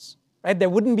classrooms. Right?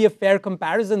 There wouldn't be a fair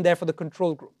comparison there for the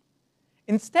control group.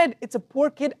 Instead, it's a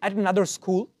poor kid at another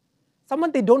school,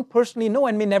 someone they don't personally know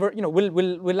and may never,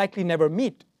 will likely never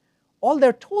meet. All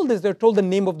they're told the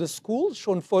name of the school,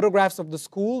 shown photographs of the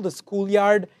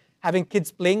schoolyard, having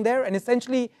kids playing there, and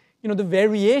essentially, the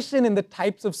variation in the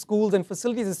types of schools and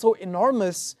facilities is so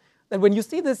enormous that when you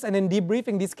see this and in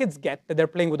debriefing, these kids get that they're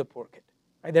playing with a poor kid.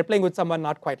 Right? They're playing with someone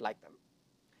not quite like them.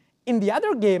 In the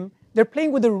other game, they're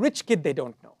playing with a rich kid they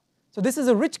don't know. So this is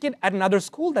a rich kid at another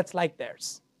school that's like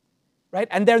theirs. Right?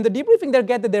 And they're in the debriefing, they'll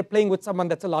get that they're playing with someone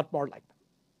that's a lot more like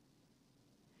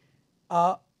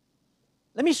them.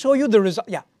 Let me show you the result.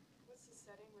 Yeah. What's the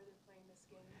setting where they're playing this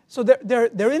game? So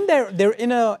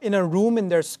they're in a room in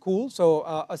their school,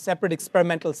 so a separate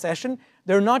experimental session.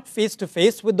 They're not face to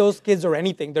face with those kids or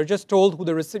anything. They're just told who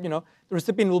the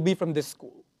recipient will be from this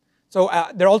school. So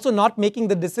they're also not making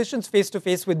the decisions face to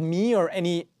face with me or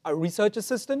any research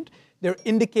assistant. They're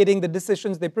indicating the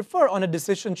decisions they prefer on a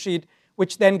decision sheet,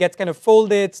 which then gets kind of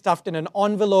folded, stuffed in an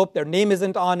envelope. Their name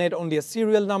isn't on it, only a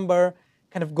serial number,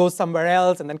 kind of goes somewhere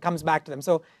else and then comes back to them.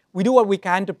 So we do what we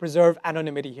can to preserve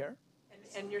anonymity here.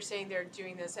 And you're saying they're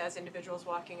doing this as individuals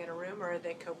walking in a room, or are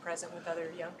they co-present with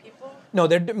other young people? No,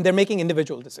 they're making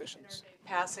individual decisions. And are they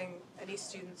passing any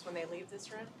students when they leave this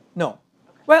room? No.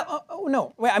 Okay. Well,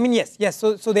 no. Well, I mean, yes.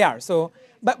 So they are. So,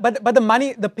 but the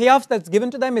money, the payoffs that's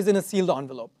given to them is in a sealed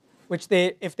envelope, which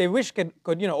they, if they wish, could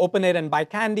open it and buy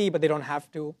candy, but they don't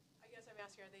have to. I guess I'm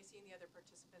asking, are they seeing the other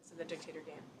participants in the dictator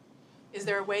game? Is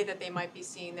there a way that they might be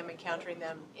seeing them, encountering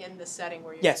them in the setting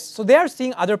where you're... Yes, so they are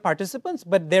seeing other participants,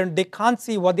 but they can't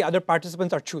see what the other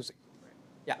participants are choosing. Right.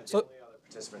 Yeah. But so the only other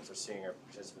participants are seeing are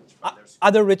participants from their school.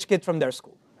 Other rich kids from their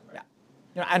school. Right.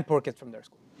 Yeah. And poor kids from their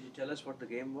school. Can you tell us what the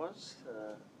game was?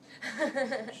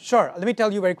 Sure, let me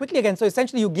tell you very quickly again. So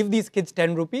essentially you give these kids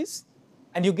 10 rupees,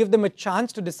 and you give them a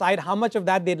chance to decide how much of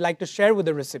that they'd like to share with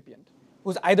the recipient,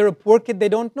 who's either a poor kid they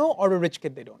don't know or a rich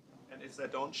kid they don't know. And if they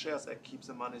don't share, they keep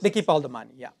the money. They keep all the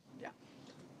money, yeah.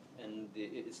 And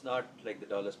it's not like the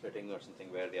dollar splitting or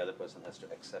something where the other person has to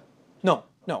accept. No.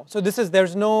 So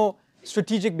there's no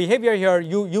strategic behavior here.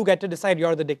 You get to decide.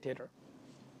 You're the dictator.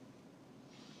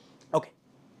 Okay.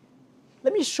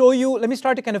 Let me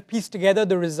start to kind of piece together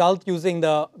the result using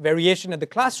the variation at the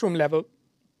classroom level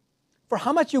for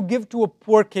how much you give to a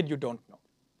poor kid you don't know.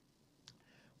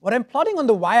 What I'm plotting on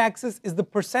the y-axis is the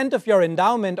percent of your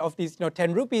endowment of these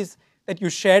 10 rupees that you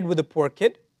shared with a poor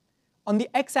kid. On the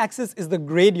x-axis is the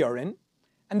grade you're in.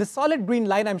 And the solid green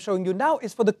line I'm showing you now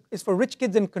is for rich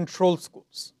kids in control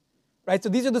schools. Right? So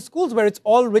these are the schools where it's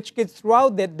all rich kids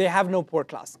throughout, that they have no poor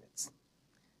classmates.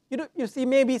 You see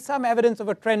maybe some evidence of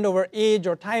a trend over age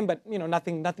or time, but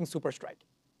nothing super striking.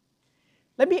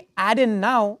 Let me add in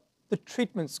now the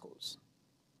treatment schools.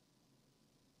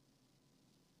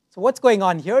 So what's going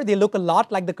on here? They look a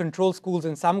lot like the control schools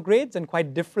in some grades and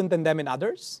quite different than them in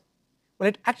others. Well,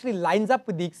 it actually lines up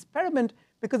with the experiment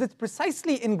because it's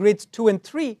precisely in grades 2 and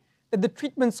 3 that the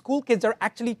treatment school kids are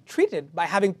actually treated by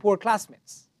having poor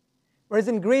classmates. Whereas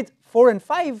in grades 4 and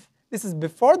 5, this is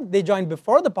before they joined,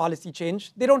 before the policy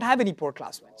change, they don't have any poor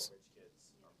classmates.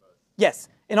 Yes,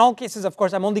 in all cases, of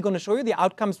course, I'm only going to show you the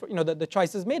outcomes for the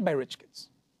choices made by rich kids.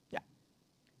 Yeah.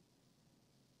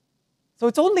 So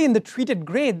it's only in the treated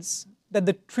grades that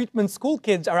the treatment school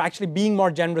kids are actually being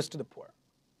more generous to the poor.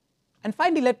 And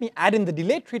finally, let me add in the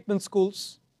delayed treatment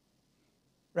schools,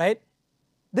 right?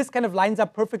 This kind of lines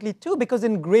up perfectly too, because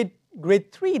in grade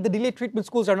 3, the delayed treatment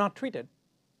schools are not treated,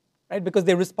 right? Because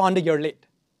they respond a year late.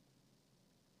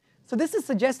 So this is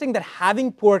suggesting that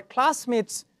having poor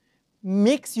classmates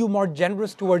makes you more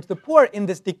generous towards the poor in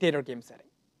this dictator game setting.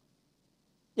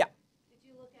 Yeah?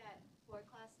 Did you look at poor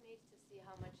classmates to see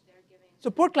how much they're giving? So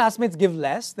poor classmates give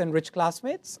less than rich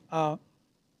classmates.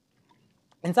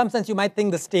 In some sense, you might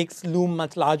think the stakes loom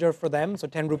much larger for them. So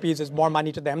 10 rupees is more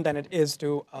money to them than it is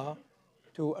to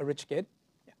a rich kid.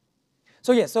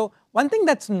 Yeah. So one thing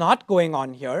that's not going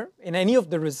on here in any of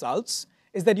the results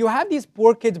is that you have these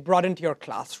poor kids brought into your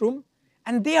classroom,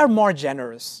 and they are more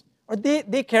generous, or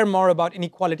they care more about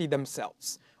inequality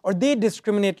themselves, or they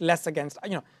discriminate less against,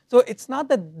 So it's not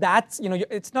that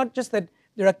it's not just that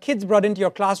there are kids brought into your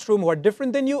classroom who are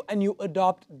different than you, and you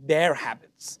adopt their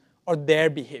habits or their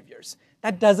behaviors.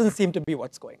 That doesn't seem to be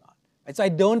what's going on. Right? So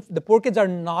the poor kids are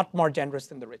not more generous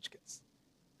than the rich kids.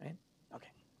 Right? Okay.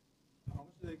 How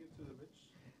much do they give to the rich?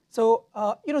 So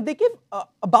they give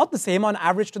about the same on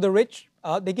average to the rich.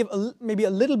 They give maybe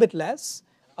a little bit less,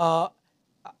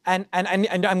 and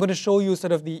I'm going to show you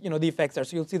sort of the the effects there.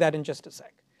 So you'll see that in just a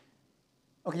sec.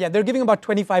 Okay, yeah, they're giving about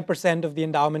 25% of the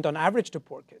endowment on average to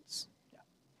poor kids. Yeah.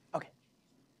 Okay.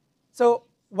 So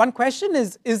one question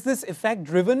is this effect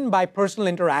driven by personal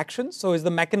interaction? So is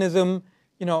the mechanism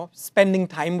spending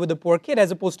time with the poor kid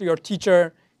as opposed to your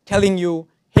teacher telling you,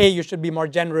 hey, you should be more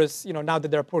generous now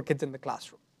that there are poor kids in the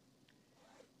classroom?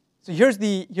 So here's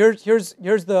the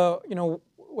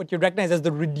what you recognize as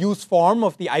the reduced form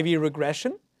of the IV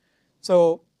regression.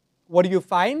 So what do you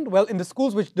find? Well, in the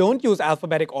schools which don't use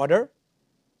alphabetic order,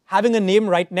 having a name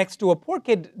right next to a poor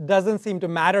kid doesn't seem to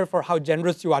matter for how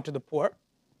generous you are to the poor.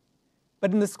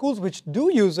 But in the schools which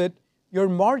do use it, you're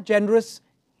more generous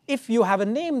if you have a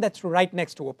name that's right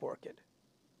next to a poor kid.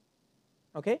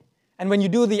 Okay? And when you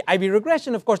do the IV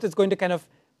regression, of course, it's going to kind of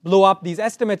blow up these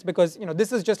estimates because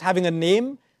this is just having a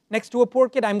name next to a poor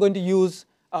kid. I'm going to use,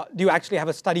 do you actually have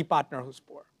a study partner who's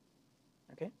poor?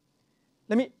 Okay?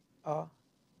 Let me,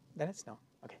 Dennis? No.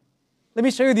 Okay. Let me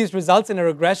show you these results in a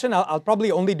regression. I'll probably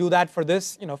only do that for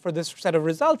this, for this set of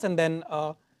results, and then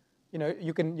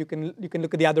you can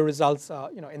look at the other results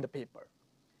in the paper.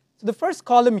 So the first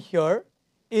column here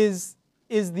is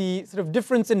the sort of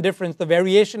difference in difference, the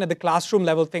variation at the classroom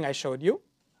level thing I showed you.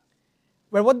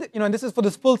 Where and this is for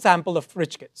this full sample of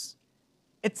rich kids.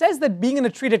 It says that being in a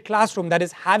treated classroom, that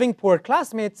is having poor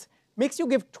classmates, makes you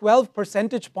give 12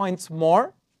 percentage points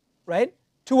more, right,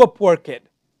 to a poor kid.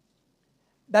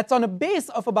 That's on a base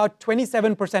of about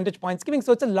 27 percentage points giving,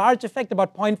 so it's a large effect,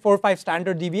 about 0.45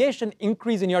 standard deviation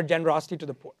increase in your generosity to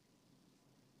the poor.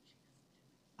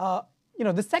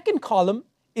 The second column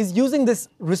is using this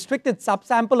restricted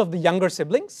subsample of the younger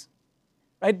siblings,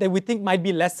 right, that we think might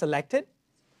be less selected,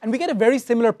 and we get a very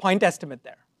similar point estimate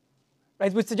there,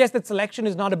 right, which suggests that selection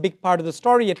is not a big part of the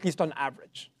story, at least on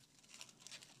average.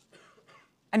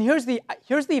 And here's the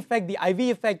effect, the IV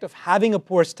effect of having a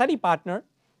poor study partner.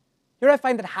 Here I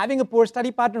find that having a poor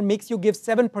study partner makes you give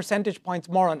 7 percentage points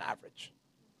more on average,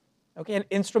 okay, and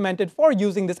instrumented for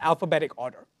using this alphabetic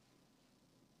order.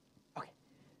 Okay,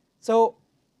 so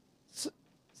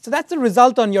that's the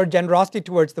result on your generosity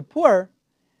towards the poor.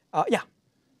 Yeah.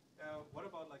 What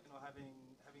about having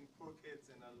poor kids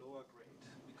in a lower grade,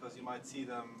 because you might see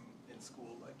them in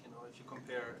school, if you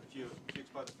compare, if you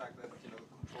explore the fact that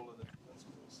control in the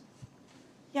schools.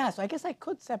 Yeah, so I guess I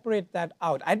could separate that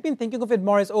out. I'd been thinking of it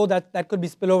more as, that could be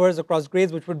spillovers across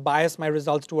grades, which would bias my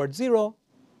results towards 0,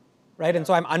 right? Yeah. And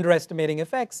so I'm underestimating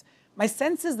effects. My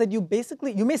sense is that you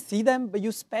may see them, but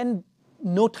you spend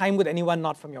no time with anyone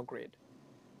not from your grade.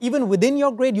 even within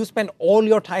your grade, you spend all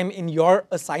your time in your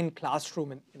assigned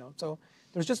classroom. And, so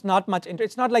there's just not much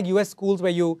interest. It's not like US schools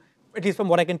where you, at least from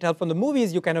what I can tell from the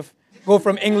movies, you kind of go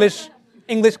from English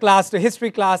class to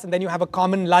history class, and then you have a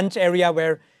common lunch area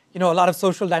where a lot of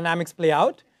social dynamics play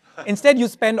out. Instead, you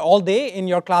spend all day in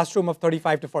your classroom of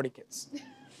 35 to 40 kids.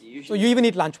 So you even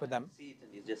eat lunch with them. Seat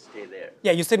and you just stay there.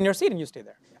 Yeah, you sit in your seat and you stay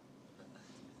there.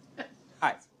 Yeah. All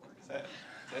right.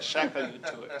 They shackle you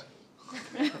to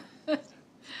it.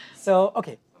 So,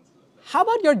 okay. How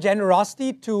about your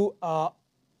generosity to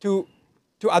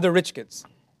other rich kids?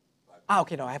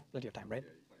 Okay, no, I have plenty of time, right?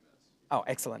 Oh,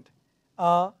 excellent.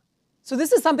 So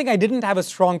this is something I didn't have a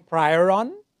strong prior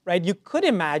on, right? You could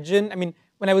imagine, I mean,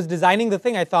 when I was designing the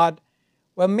thing, I thought,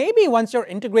 well, maybe once you're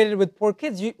integrated with poor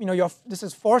kids, this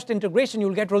is forced integration,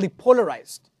 you'll get really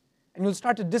polarized. And you'll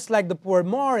start to dislike the poor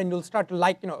more, and you'll start to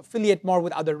affiliate more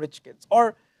with other rich kids.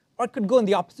 Or it could go in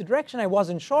the opposite direction, I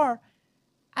wasn't sure.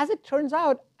 As it turns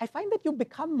out, I find that you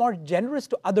become more generous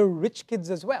to other rich kids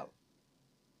as well.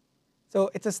 So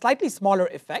it's a slightly smaller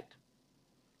effect.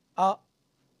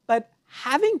 But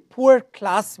having poor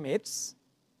classmates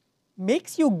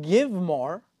makes you give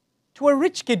more to a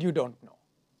rich kid you don't know,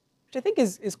 which I think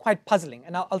is quite puzzling.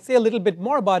 And I'll say a little bit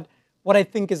more about what I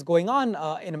think is going on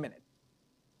in a minute.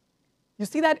 You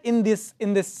see that in this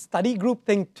study group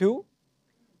thing too.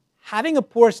 Having a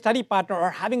poor study partner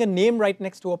or having a name right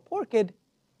next to a poor kid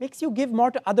makes you give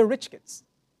more to other rich kids.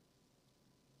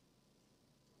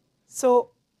 So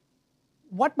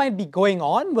what might be going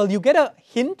on? Well, you get a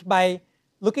hint by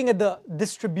looking at the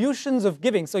distributions of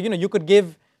giving. So you could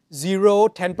give 0,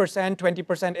 10%,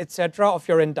 20%, etc. of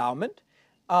your endowment.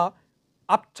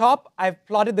 Up top, I've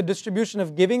plotted the distribution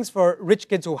of givings for rich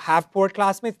kids who have poor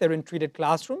classmates. They're in treated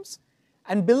classrooms.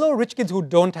 And below, rich kids who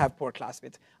don't have poor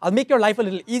classmates. I'll make your life a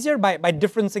little easier by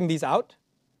differencing these out.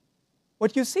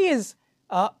 What you see is,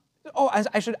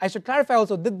 I should clarify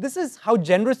also, this is how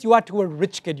generous you are to a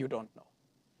rich kid you don't know.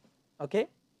 Okay?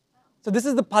 So this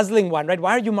is the puzzling one, right?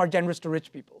 Why are you more generous to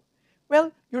rich people?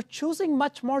 Well, you're choosing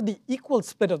much more the equal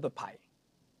split of the pie,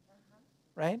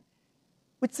 right?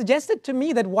 Which suggested to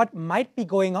me that what might be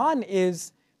going on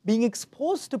is being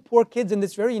exposed to poor kids in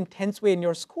this very intense way in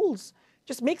your schools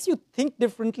just makes you think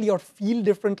differently or feel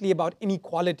differently about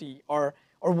inequality or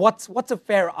what's a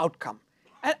fair outcome.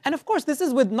 And of course, this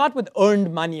is not with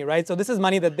earned money, right? So this is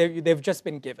money that they've just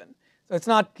been given. So it's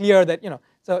not clear that,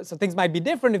 so things might be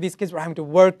different if these kids were having to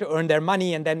work to earn their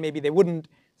money, and then maybe they wouldn't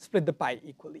split the pie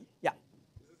equally. Yeah?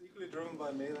 Is this equally driven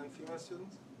by male and female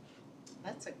students?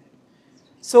 That's a good.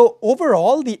 So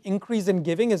overall, the increase in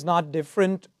giving is not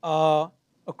different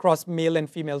across male and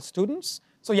female students.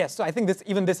 So yes, so I think this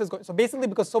is going, so basically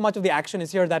because so much of the action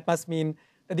is here, that must mean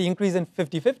that the increase in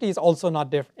 50-50 is also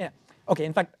not different. Yeah. Okay,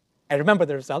 in fact, I remember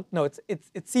the result. No,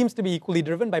 it seems to be equally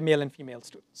driven by male and female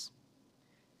students.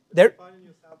 There. In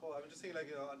your sample, I'm just saying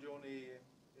Androni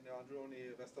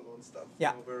Westerlund stuff.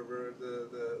 Yeah. Where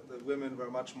the women were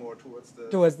much more towards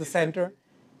the center,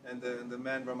 and the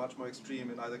men were much more extreme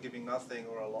in either giving nothing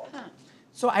or a lot. Huh.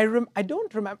 So I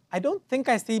don't think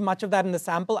I see much of that in the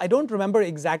sample. I don't remember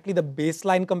exactly the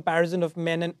baseline comparison of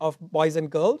men and of boys and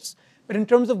girls. But in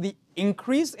terms of the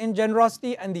increase in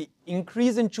generosity and the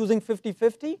increase in choosing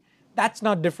 50-50, that's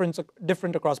not different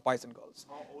across boys and girls.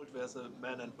 How old were the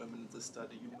men and women in the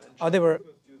study you mentioned? Oh, they were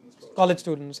college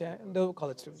students, yeah. They were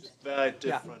college students. Very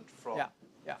different from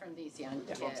these young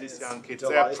kids. From these young kids. So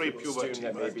They're a lot of people pre-puberty. assume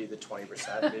that maybe the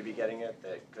 20% may be getting it,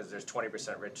 because there's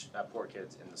 20% poor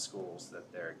kids in the schools that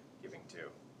they're giving to.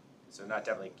 So not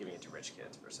definitely giving it to rich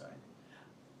kids per se.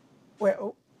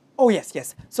 Well, oh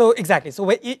yes. So exactly.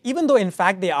 So even though in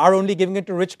fact they are only giving it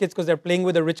to rich kids because they're playing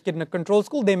with a rich kid in a control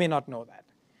school, they may not know that.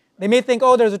 They may think,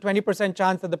 oh, there's a 20%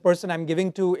 chance that the person I'm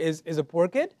giving to is a poor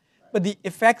kid. But the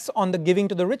effects on the giving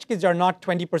to the rich kids are not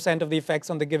 20% of the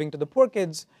effects on the giving to the poor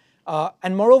kids.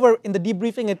 And moreover, in the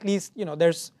debriefing, at least,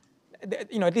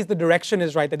 at least the direction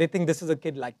is right, that they think this is a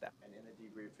kid like them. And in the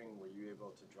debriefing, were you able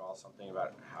to draw something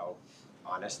about how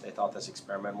honest they thought this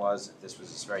experiment was? If this was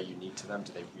just very unique to them,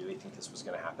 did they really think this was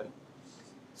going to happen?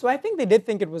 So I think they did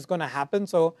think it was going to happen.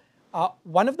 So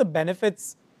one of the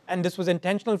benefits, and this was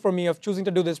intentional for me, of choosing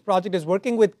to do this project is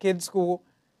working with kids who,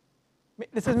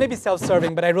 this is maybe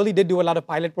self-serving, but I really did do a lot of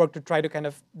pilot work to try to kind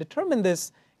of determine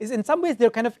this, is in some ways they're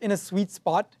kind of in a sweet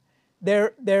spot.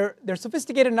 They're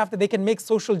sophisticated enough that they can make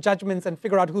social judgments and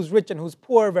figure out who's rich and who's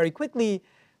poor very quickly.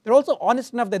 They're also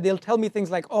honest enough that they'll tell me things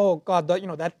like, oh God,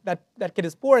 that kid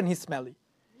is poor and he's smelly.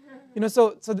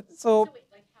 So wait,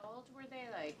 like how old were they?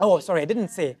 Like, oh, sorry, I didn't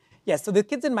say. Yes, so the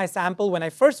kids in my sample when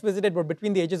I first visited were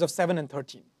between the ages of 7 and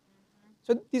 13.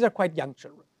 So these are quite young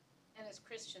children. And as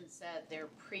Christian said, they're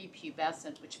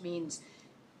prepubescent, which means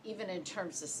even in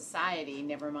terms of society,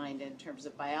 never mind in terms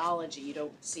of biology, you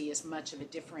don't see as much of a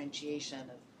differentiation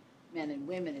of men and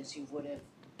women as you would have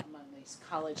among these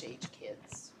college-age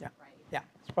kids. Yeah, right? yeah,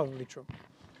 it's probably true.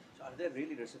 So are there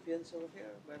really recipients over here,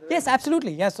 by the way? Yes,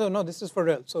 absolutely. Yeah, so no, this is for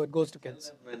real. So it goes to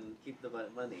kids. And keep the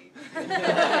money.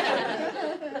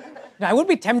 Now, I would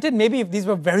be tempted maybe if these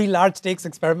were very large stakes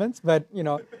experiments, but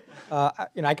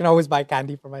I can always buy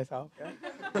candy for myself. Yeah.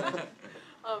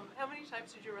 How many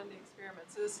times did you run the experiment?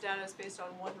 So this data is based on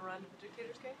one run of the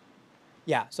dictator's game?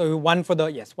 Yeah, so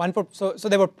so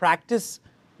there were practice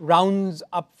rounds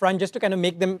up front just to kind of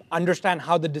make them understand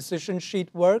how the decision sheet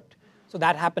worked. So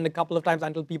that happened a couple of times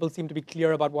until people seemed to be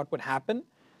clear about what would happen.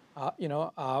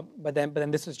 But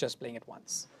then this is just playing it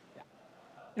once.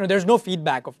 Yeah. There's no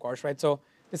feedback, of course, right? So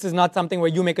this is not something where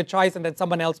you make a choice and then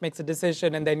someone else makes a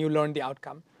decision and then you learn the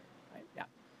outcome. Right? Yeah.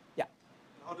 Yeah.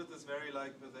 How did this vary,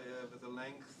 like with the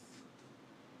length?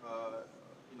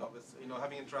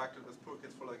 Having interacted with poor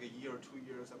kids for like a year or 2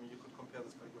 years, I mean, you could compare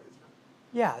this by grades, right?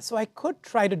 Yeah, so I could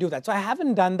try to do that. So I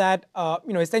haven't done that.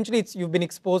 Essentially, you've been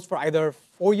exposed for either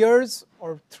 4 years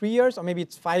or 3 years, or maybe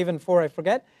it's 5 and 4, I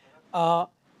forget.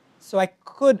 So I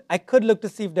could look to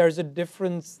see if there's a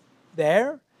difference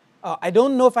there. I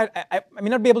don't know if I may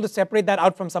not be able to separate that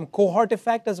out from some cohort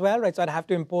effect as well, right? So I'd have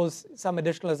to impose some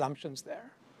additional assumptions there.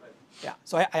 Right. Yeah,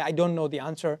 so I don't know the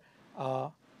answer.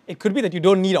 It could be that you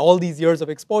don't need all these years of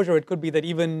exposure. It could be that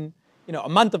even a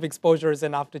month of exposure is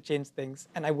enough to change things,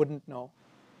 and I wouldn't know.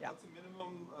 Yeah. What's the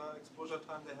minimum exposure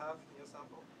time they have in your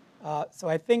sample? So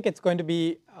I think it's going to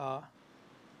be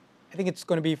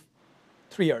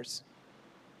 3 years.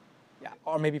 Yeah,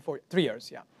 or maybe 3 years.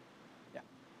 Yeah. Yeah.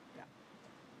 Yeah.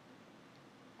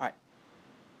 All right.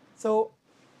 So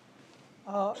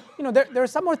there are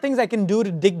some more things I can do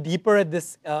to dig deeper at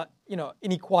this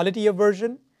inequality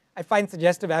aversion. I find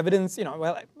suggestive evidence,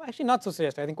 well, actually not so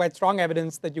suggestive, I think quite strong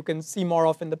evidence that you can see more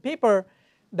of in the paper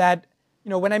that,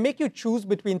 when I make you choose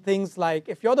between things like,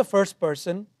 if you're the first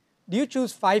person, do you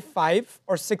choose 5-5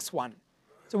 or 6-1?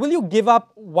 So will you give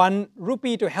up 1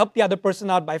 rupee to help the other person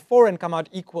out by 4 and come out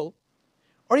equal?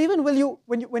 Or even will you,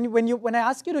 when I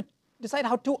ask you to decide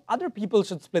how 2 other people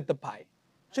should split the pie,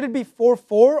 should it be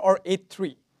 4-4 or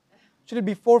 8-3? Should it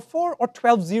be 4-4 or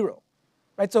 12-0?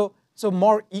 Right? So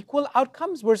more equal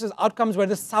outcomes versus outcomes where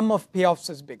the sum of payoffs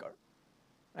is bigger,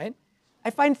 right? I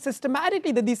find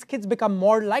systematically that these kids become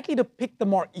more likely to pick the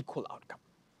more equal outcome,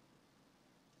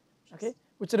 okay?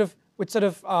 Which sort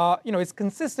of is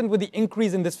consistent with the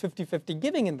increase in this 50-50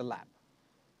 giving in the lab.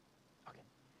 Okay,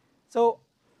 so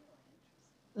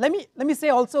let me say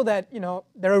also that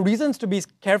there are reasons to be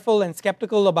careful and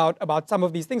skeptical about some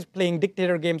of these things. Playing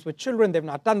dictator games with children, they've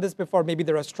not done this before. Maybe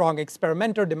there are strong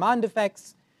experimenter demand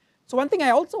effects. So one thing I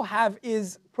also have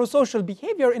is prosocial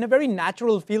behavior in a very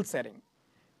natural field setting,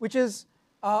 which is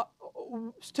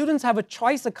students have a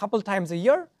choice a couple times a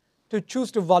year to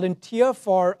choose to volunteer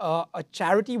for a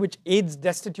charity which aids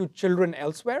destitute children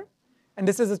elsewhere. And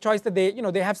this is a choice that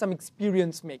they have some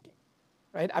experience making,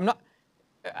 right?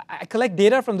 I collect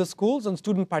data from the schools on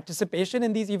student participation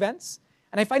in these events,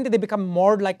 and I find that they become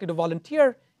more likely to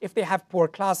volunteer if they have poor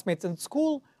classmates in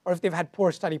school or if they've had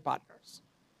poor study partners.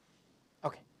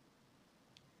 Okay.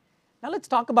 Now let's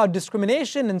talk about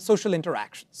discrimination and social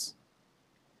interactions.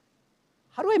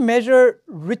 How do I measure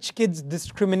rich kids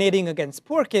discriminating against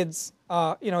poor kids?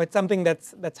 It's something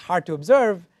that's hard to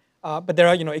observe, but there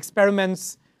are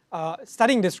experiments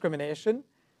studying discrimination.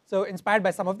 So inspired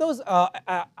by some of those,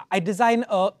 I design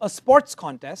a sports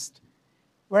contest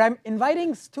where I'm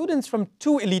inviting students from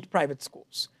 2 elite private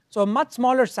schools. So a much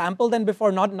smaller sample than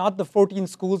before, not the 14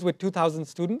 schools with 2,000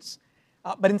 students,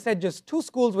 but instead just 2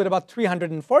 schools with about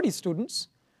 340 students.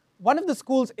 One of the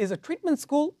schools is a treatment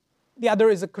school, the other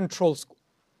is a control school,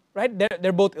 right?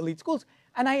 They're both elite schools.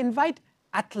 And I invite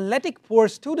athletic poor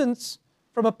students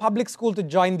from a public school to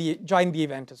join the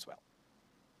event as well.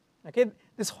 Okay?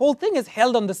 This whole thing is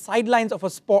held on the sidelines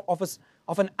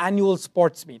of an annual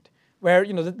sports meet, where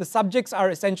the subjects are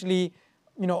essentially,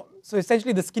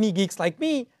 essentially the skinny geeks like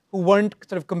me who weren't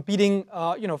sort of competing,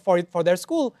 for their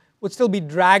school, would still be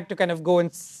dragged to kind of go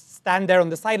and stand there on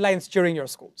the sidelines cheering your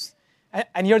schools.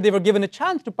 And here they were given a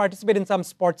chance to participate in some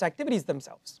sports activities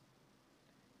themselves.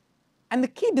 And the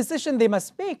key decision they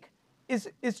must make is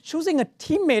choosing a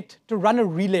teammate to run a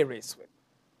relay race with,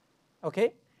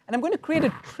 okay? And I'm going to create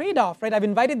a trade-off, right? I've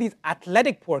invited these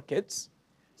athletic poor kids.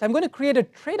 So I'm going to create a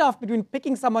trade-off between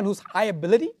picking someone who's high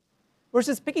ability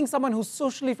versus picking someone who's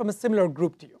socially from a similar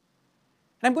group to you.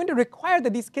 And I'm going to require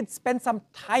that these kids spend some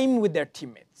time with their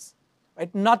teammates,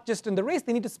 right? Not just in the race,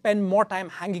 they need to spend more time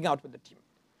hanging out with the teammate.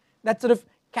 That's sort of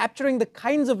capturing the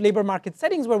kinds of labor market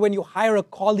settings where when you hire a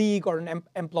colleague or an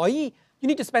employee, you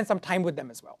need to spend some time with them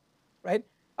as well, right?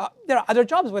 There are other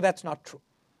jobs where that's not true,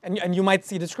 and you might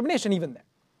see discrimination even there.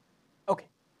 Okay,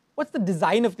 what's the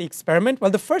design of the experiment?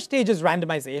 Well, the first stage is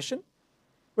randomization,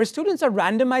 where students are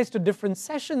randomized to different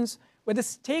sessions where the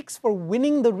stakes for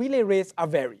winning the relay race are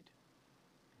varied.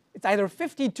 It's either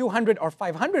 50, 200, or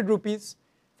 500 rupees.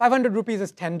 500 rupees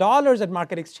is $10 at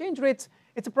market exchange rates.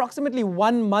 It's approximately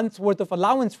 1 month's worth of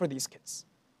allowance for these kids.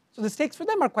 So the stakes for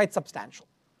them are quite substantial.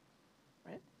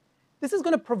 Right? This is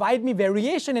going to provide me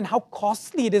variation in how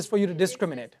costly it is for you to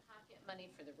discriminate. Pocket money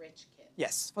for the rich kids.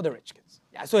 Yes, for the rich kids.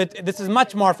 Yeah, so this is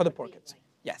much more for the poor kids.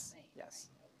 Yes, yes.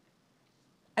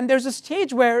 And there's a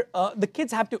stage where the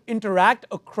kids have to interact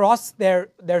across their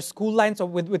school lines or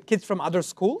with kids from other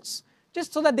schools,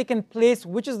 just so that they can place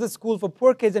which is the school for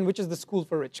poor kids and which is the school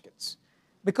for rich kids.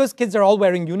 Because kids are all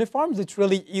wearing uniforms, it's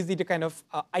really easy to kind of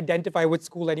identify which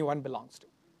school anyone belongs to.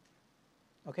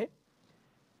 Okay?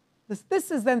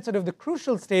 This is then sort of the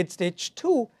crucial stage, stage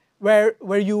 2, where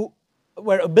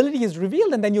ability is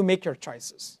revealed and then you make your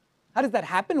choices. How does that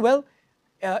happen? Well,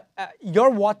 you're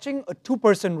watching a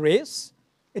 2-person race.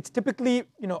 It's typically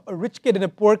a rich kid and a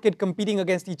poor kid competing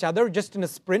against each other just in a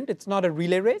sprint. It's not a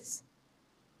relay race.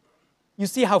 You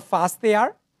see how fast they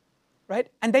are. Right?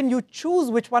 And then you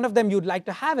choose which one of them you'd like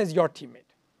to have as your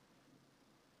teammate.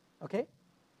 Okay?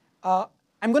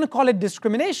 I'm going to call it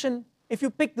discrimination if you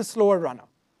pick the slower runner.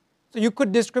 So you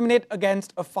could discriminate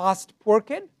against a fast poor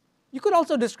kid. You could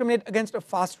also discriminate against a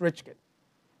fast rich kid.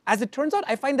 As it turns out,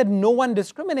 I find that no one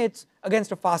discriminates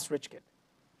against a fast rich kid.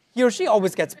 He or she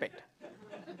always gets picked.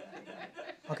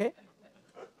 Okay?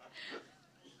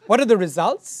 What are the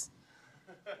results?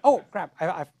 Oh, crap.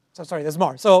 So sorry, there's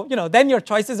more. So then your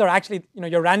choices are actually,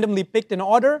 you're randomly picked in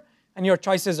order, and your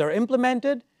choices are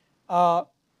implemented. The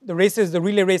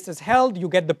relay race is held. You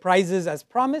get the prizes as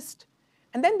promised.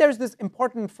 And then there's this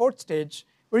important 4th stage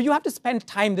where you have to spend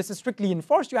time. This is strictly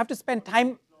enforced. You have to spend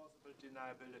time.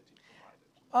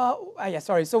 Yeah,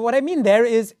 sorry. So what I mean there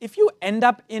is if you end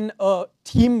up in a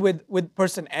team with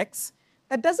person X,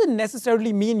 that doesn't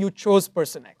necessarily mean you chose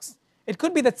person X. It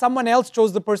could be that someone else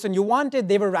chose the person you wanted.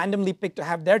 They were randomly picked to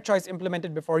have their choice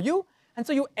implemented before you. And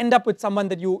so you end up with someone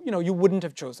that you wouldn't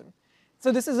have chosen.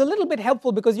 So this is a little bit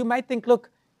helpful because you might think, look,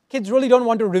 kids really don't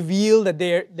want to reveal that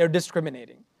they're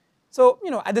discriminating. So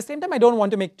at the same time, I don't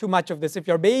want to make too much of this. If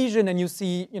you're Bayesian and you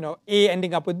see A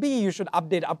ending up with B, you should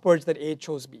update upwards that A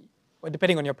chose B, well,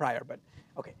 depending on your prior. But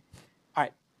OK. All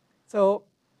right. So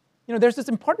there's this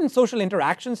important social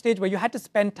interaction stage where you had to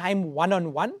spend time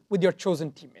one-on-one with your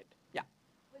chosen teammate.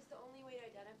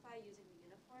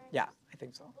 Yeah, I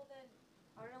think so. Well, then,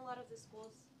 aren't a lot of the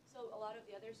schools, so a lot of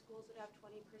the other schools would have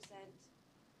 20%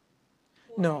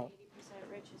 poor no.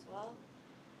 and 80% rich as well?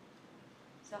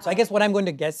 So I guess what I'm going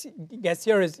to guess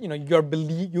here is,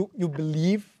 you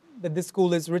believe that this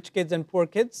school is rich kids and poor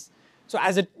kids. So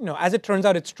as it turns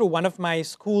out, it's true. One of my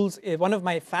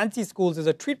fancy schools is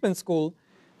a treatment school.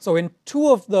 So in 2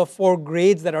 of the 4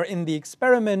 grades that are in the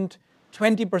experiment,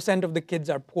 20% of the kids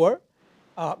are poor.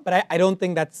 But I don't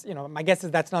think that's, my guess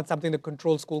is that's not something the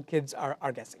control school kids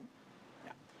are guessing.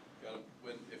 Yeah.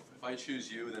 If I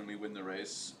choose you, then we win the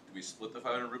race. Do we split the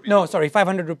 500 rupees? No, sorry,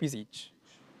 500 rupees each.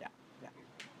 Yeah.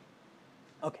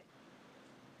 Okay.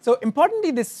 So importantly,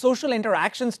 this social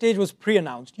interaction stage was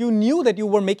pre-announced. You knew that you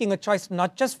were making a choice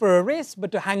not just for a race,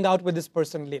 but to hang out with this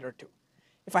person later too.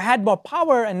 If I had more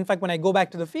power, and in fact, when I go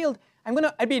back to the field,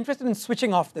 I'd be interested in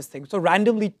switching off this thing. So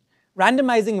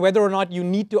randomizing whether or not you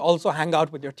need to also hang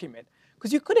out with your teammate.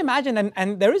 Because you could imagine,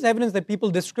 and there is evidence that people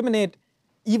discriminate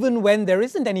even when there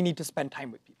isn't any need to spend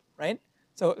time with people, right?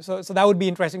 So that would be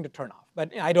interesting to turn off,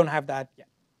 but I don't have that yet.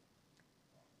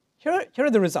 Here are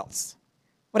the results.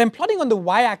 What I'm plotting on the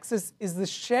y-axis is the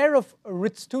share of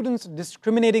rich students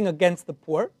discriminating against the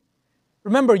poor.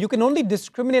 Remember, you can only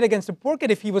discriminate against a poor kid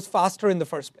if he was faster in the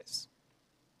first place,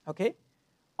 okay?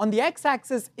 On the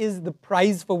x-axis is the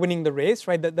prize for winning the race,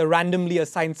 right? The randomly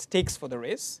assigned stakes for the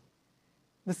race.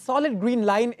 The solid green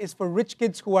line is for rich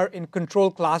kids who are in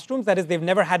control classrooms, that is, they've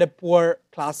never had a poor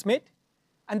classmate.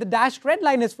 And the dashed red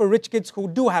line is for rich kids who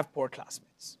do have poor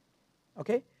classmates.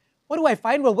 Okay? What do I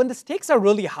find? Well, when the stakes are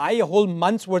really high, a whole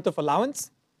month's worth of allowance,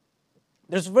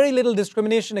 there's very little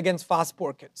discrimination against fast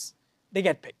poor kids. They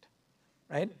get picked,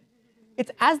 right?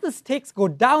 It's as the stakes go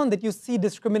down that you see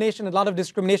discrimination, a lot of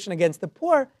discrimination against the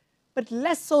poor, but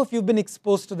less so if you've been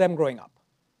exposed to them growing up,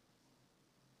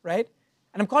 right?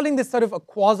 And I'm calling this sort of a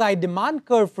quasi-demand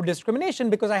curve for discrimination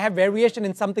because I have variation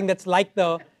in something that's like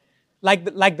the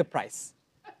price.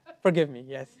 Forgive me,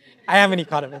 yes. I am an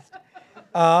economist.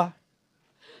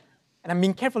 And I'm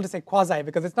being careful to say quasi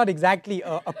because it's not exactly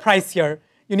a price here.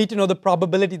 You need to know the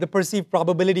probability, the perceived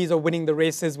probabilities of winning the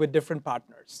races with different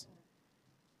partners.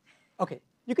 Okay,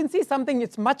 you can see something,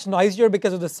 it's much noisier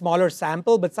because of the smaller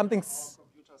sample, but something...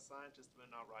 Computer scientists will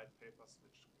now write papers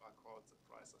which are called the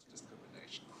price of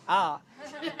discrimination.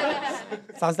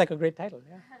 Sounds like a great title,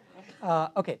 yeah.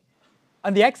 Okay,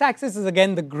 on the x-axis is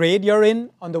again the grade you're in.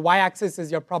 On the y-axis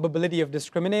is your probability of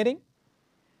discriminating.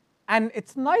 And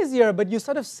it's noisier, but you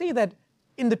sort of see that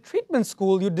in the treatment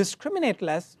school, you discriminate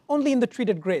less only in the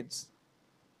treated grades,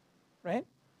 right?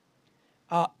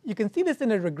 You can see this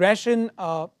in a regression.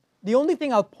 The only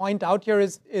thing I'll point out here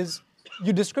is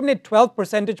you discriminate 12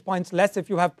 percentage points less if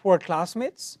you have poor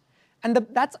classmates. And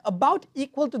that's about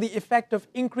equal to the effect of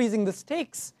increasing the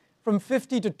stakes from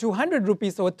 50 to 200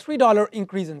 rupees, so a $3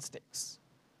 increase in stakes.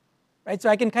 Right? So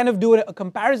I can kind of do a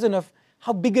comparison of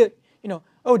how big a,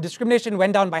 discrimination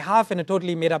went down by half in a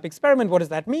totally made up experiment. What does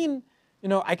that mean?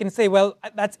 I can say, well,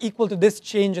 that's equal to this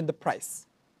change in the price.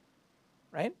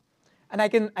 Right? And I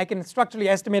can structurally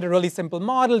estimate a really simple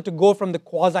model to go from the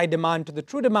quasi-demand to the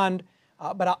true demand,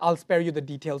 but I'll spare you the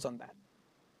details on that.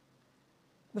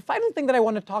 The final thing that I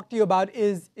want to talk to you about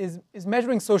is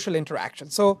measuring social interaction.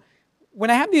 So when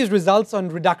I have these results on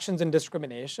reductions in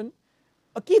discrimination,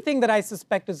 a key thing that I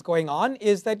suspect is going on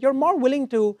is that you're more willing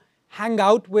to hang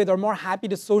out with or more happy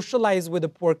to socialize with a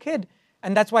poor kid.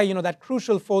 And that's why that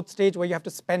crucial fourth stage where you have to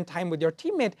spend time with your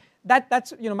teammate,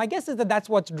 that's my guess is that that's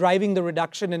what's driving the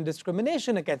reduction in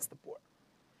discrimination against the poor.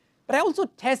 But I also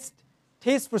taste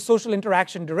for social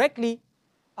interaction directly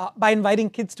by inviting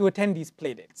kids to attend these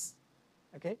play dates.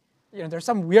 Okay? There's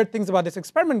some weird things about this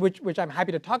experiment which I'm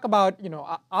happy to talk about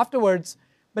afterwards,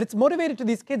 but it's motivated to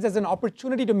these kids as an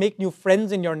opportunity to make new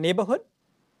friends in your neighborhood.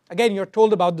 Again, you're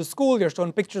told about the school, you're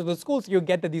shown pictures of the school, so you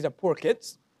get that these are poor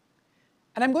kids.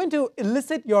 And I'm going to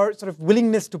elicit your sort of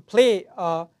willingness to play,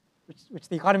 which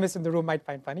the economists in the room might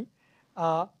find funny,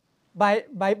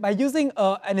 by using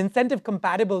an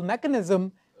incentive-compatible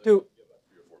mechanism to...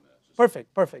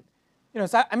 Perfect.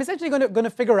 So I'm essentially going to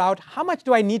figure out how much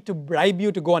do I need to bribe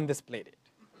you to go on this play date,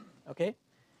 okay?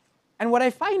 And what I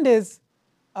find is,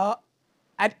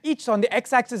 at each, so on the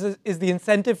x-axis is the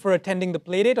incentive for attending the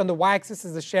play date, on the y-axis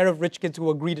is the share of rich kids who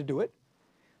agree to do it.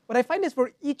 What I find is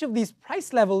for each of these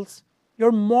price levels,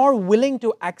 you're more willing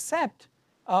to accept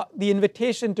the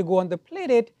invitation to go on the play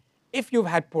date if you've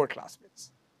had poor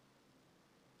classmates,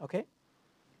 okay?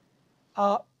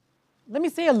 Let me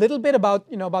say a little bit about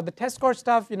the test score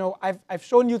stuff. I've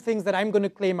shown you things that I'm going to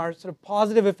claim are sort of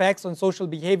positive effects on social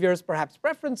behaviors, perhaps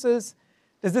preferences.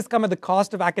 Does this come at the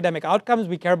cost of academic outcomes?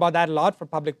 We care about that a lot for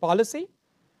public policy.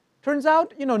 Turns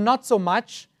out, not so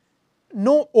much.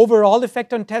 No overall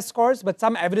effect on test scores, but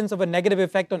some evidence of a negative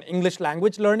effect on English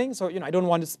language learning. So, I don't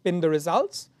want to spin the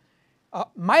results.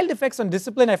 Mild effects on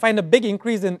discipline. I find a big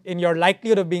increase in your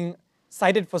likelihood of being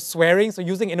cited for swearing, so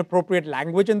using inappropriate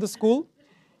language in the school,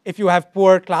 if you have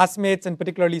poor classmates and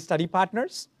particularly study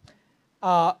partners,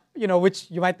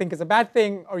 which you might think is a bad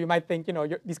thing, or you might think,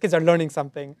 these kids are learning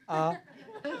something.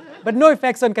 But no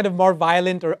effects on kind of more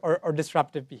violent or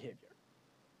disruptive behavior.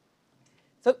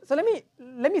 So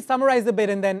let me summarize a bit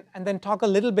and then talk a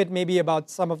little bit maybe about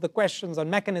some of the questions on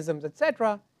mechanisms,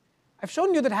 etc. I've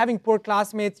shown you that having poor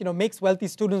classmates, makes wealthy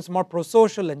students more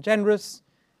prosocial and generous,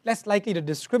 less likely to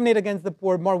discriminate against the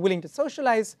poor, more willing to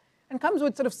socialize, and comes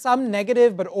with sort of some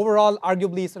negative, but overall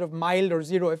arguably sort of mild or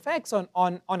zero effects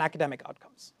on academic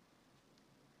outcomes.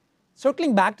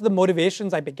 Circling back to the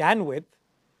motivations I began with,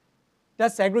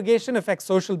 does segregation affect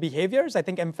social behaviors? I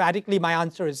think emphatically my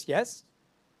answer is yes.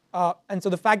 And so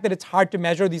the fact that it's hard to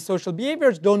measure these social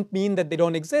behaviors don't mean that they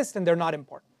don't exist and they're not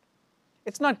important.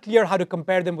 It's not clear how to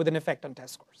compare them with an effect on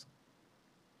test scores.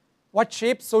 What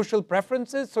shapes social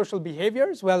preferences, social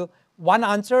behaviors? Well, one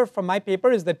answer from my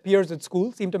paper is that peers at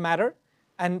school seem to matter,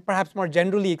 and perhaps more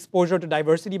generally exposure to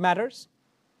diversity matters.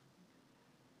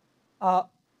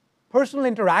 Personal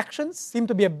interactions seem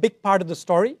to be a big part of the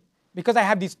story. Because I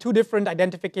have these two different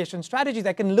identification strategies,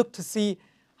 I can look to see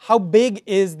how big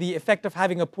is the effect of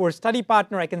having a poor study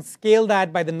partner. I can scale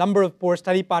that by the number of poor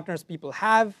study partners people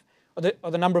have,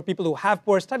 or the number of people who have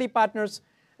poor study partners.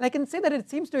 And I can say that it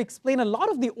seems to explain a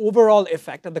lot of the overall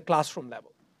effect at the classroom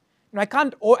level. I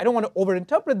don't want to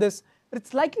overinterpret this, but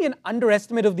it's likely an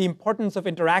underestimate of the importance of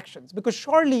interactions, because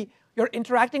surely you're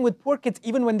interacting with poor kids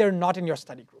even when they're not in your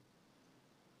study group.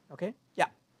 Okay? Yeah?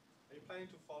 Are you planning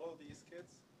to follow these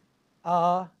kids?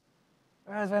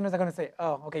 When was I going to say?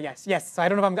 Oh, okay, yes. So I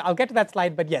don't know if I'll get to that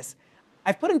slide, but yes.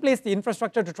 I've put in place the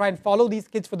infrastructure to try and follow these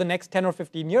kids for the next 10 or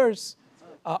 15 years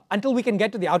until we can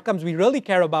get to the outcomes we really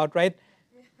care about, right?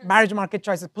 marriage market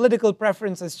choices, political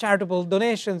preferences, charitable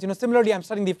donations. Similarly, I'm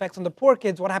studying the effects on the poor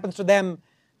kids. What happens to them,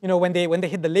 when they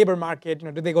hit the labor market?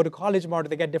 Do they go to college more? Do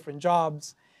they get different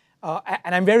jobs?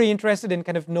 And I'm very interested in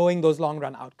kind of knowing those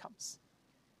long-run outcomes.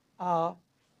 So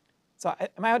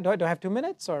do I have 2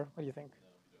 minutes, or what do you think?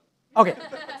 Okay,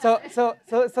 so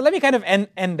let me kind of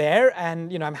end there,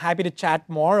 and I'm happy to chat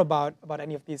more about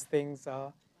any of these things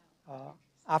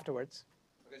afterwards.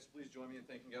 Okay, so please join me in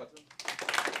thanking Gautam.